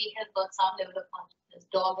 Snake has got some level of consciousness,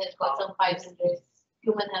 dog has got some 500,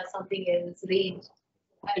 human has something else, range.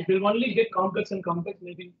 It will only get complex and complex,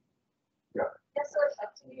 maybe. Yes, sir.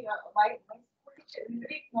 Actually, my school teacher,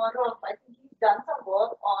 Vivek Morov, I think he's done some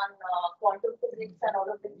work on quantum physics and all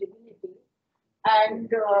of this divinity. And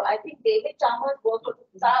I think David Chalmers' work.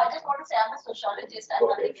 So I just want to say I'm a sociologist. And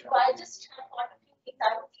Okay. so I just have thought a few things.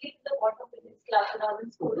 I was in the quantum physics class when I was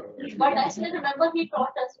in school. But I still remember he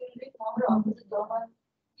taught us Vivek Morov, who's a German.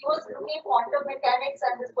 He was looking at quantum mechanics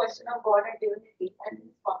and this question of God and divinity, and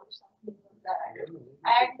he's published something on that.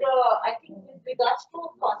 And I think with regards to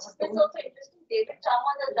consciousness, also interesting. David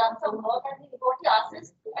Chalmers has done some work, and what he asks is,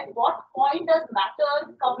 at what point does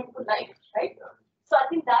matter come into life, right? So I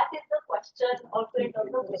think that is the question also in terms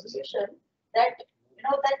of evolution, that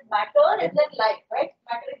that matter and then life, right?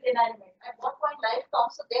 Matter is inanimate. At what point life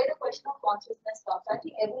comes, so there the question of consciousness comes. I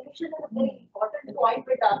think evolution is a very important point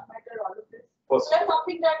with dark matter, all of this. So that's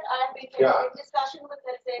something that I have been in discussion with,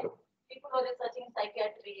 let's say, people who are researching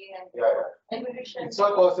psychiatry and evolution. It's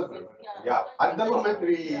all possible. Yeah. At the moment,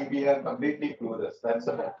 we are completely clueless. That's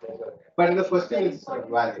a bad thing. But the question is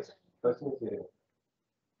valid. Question is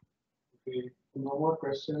Okay, no more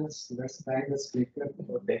questions. Let's thank the speaker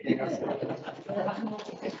for taking us.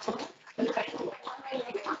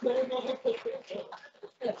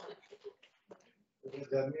 The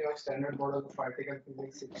journey of standard model of particle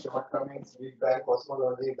physics, its shortcomings, Big Bang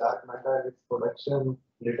cosmology, dark matter, its production,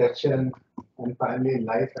 detection, and finally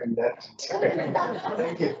life and death.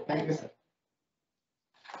 Thank you. Thank you, sir.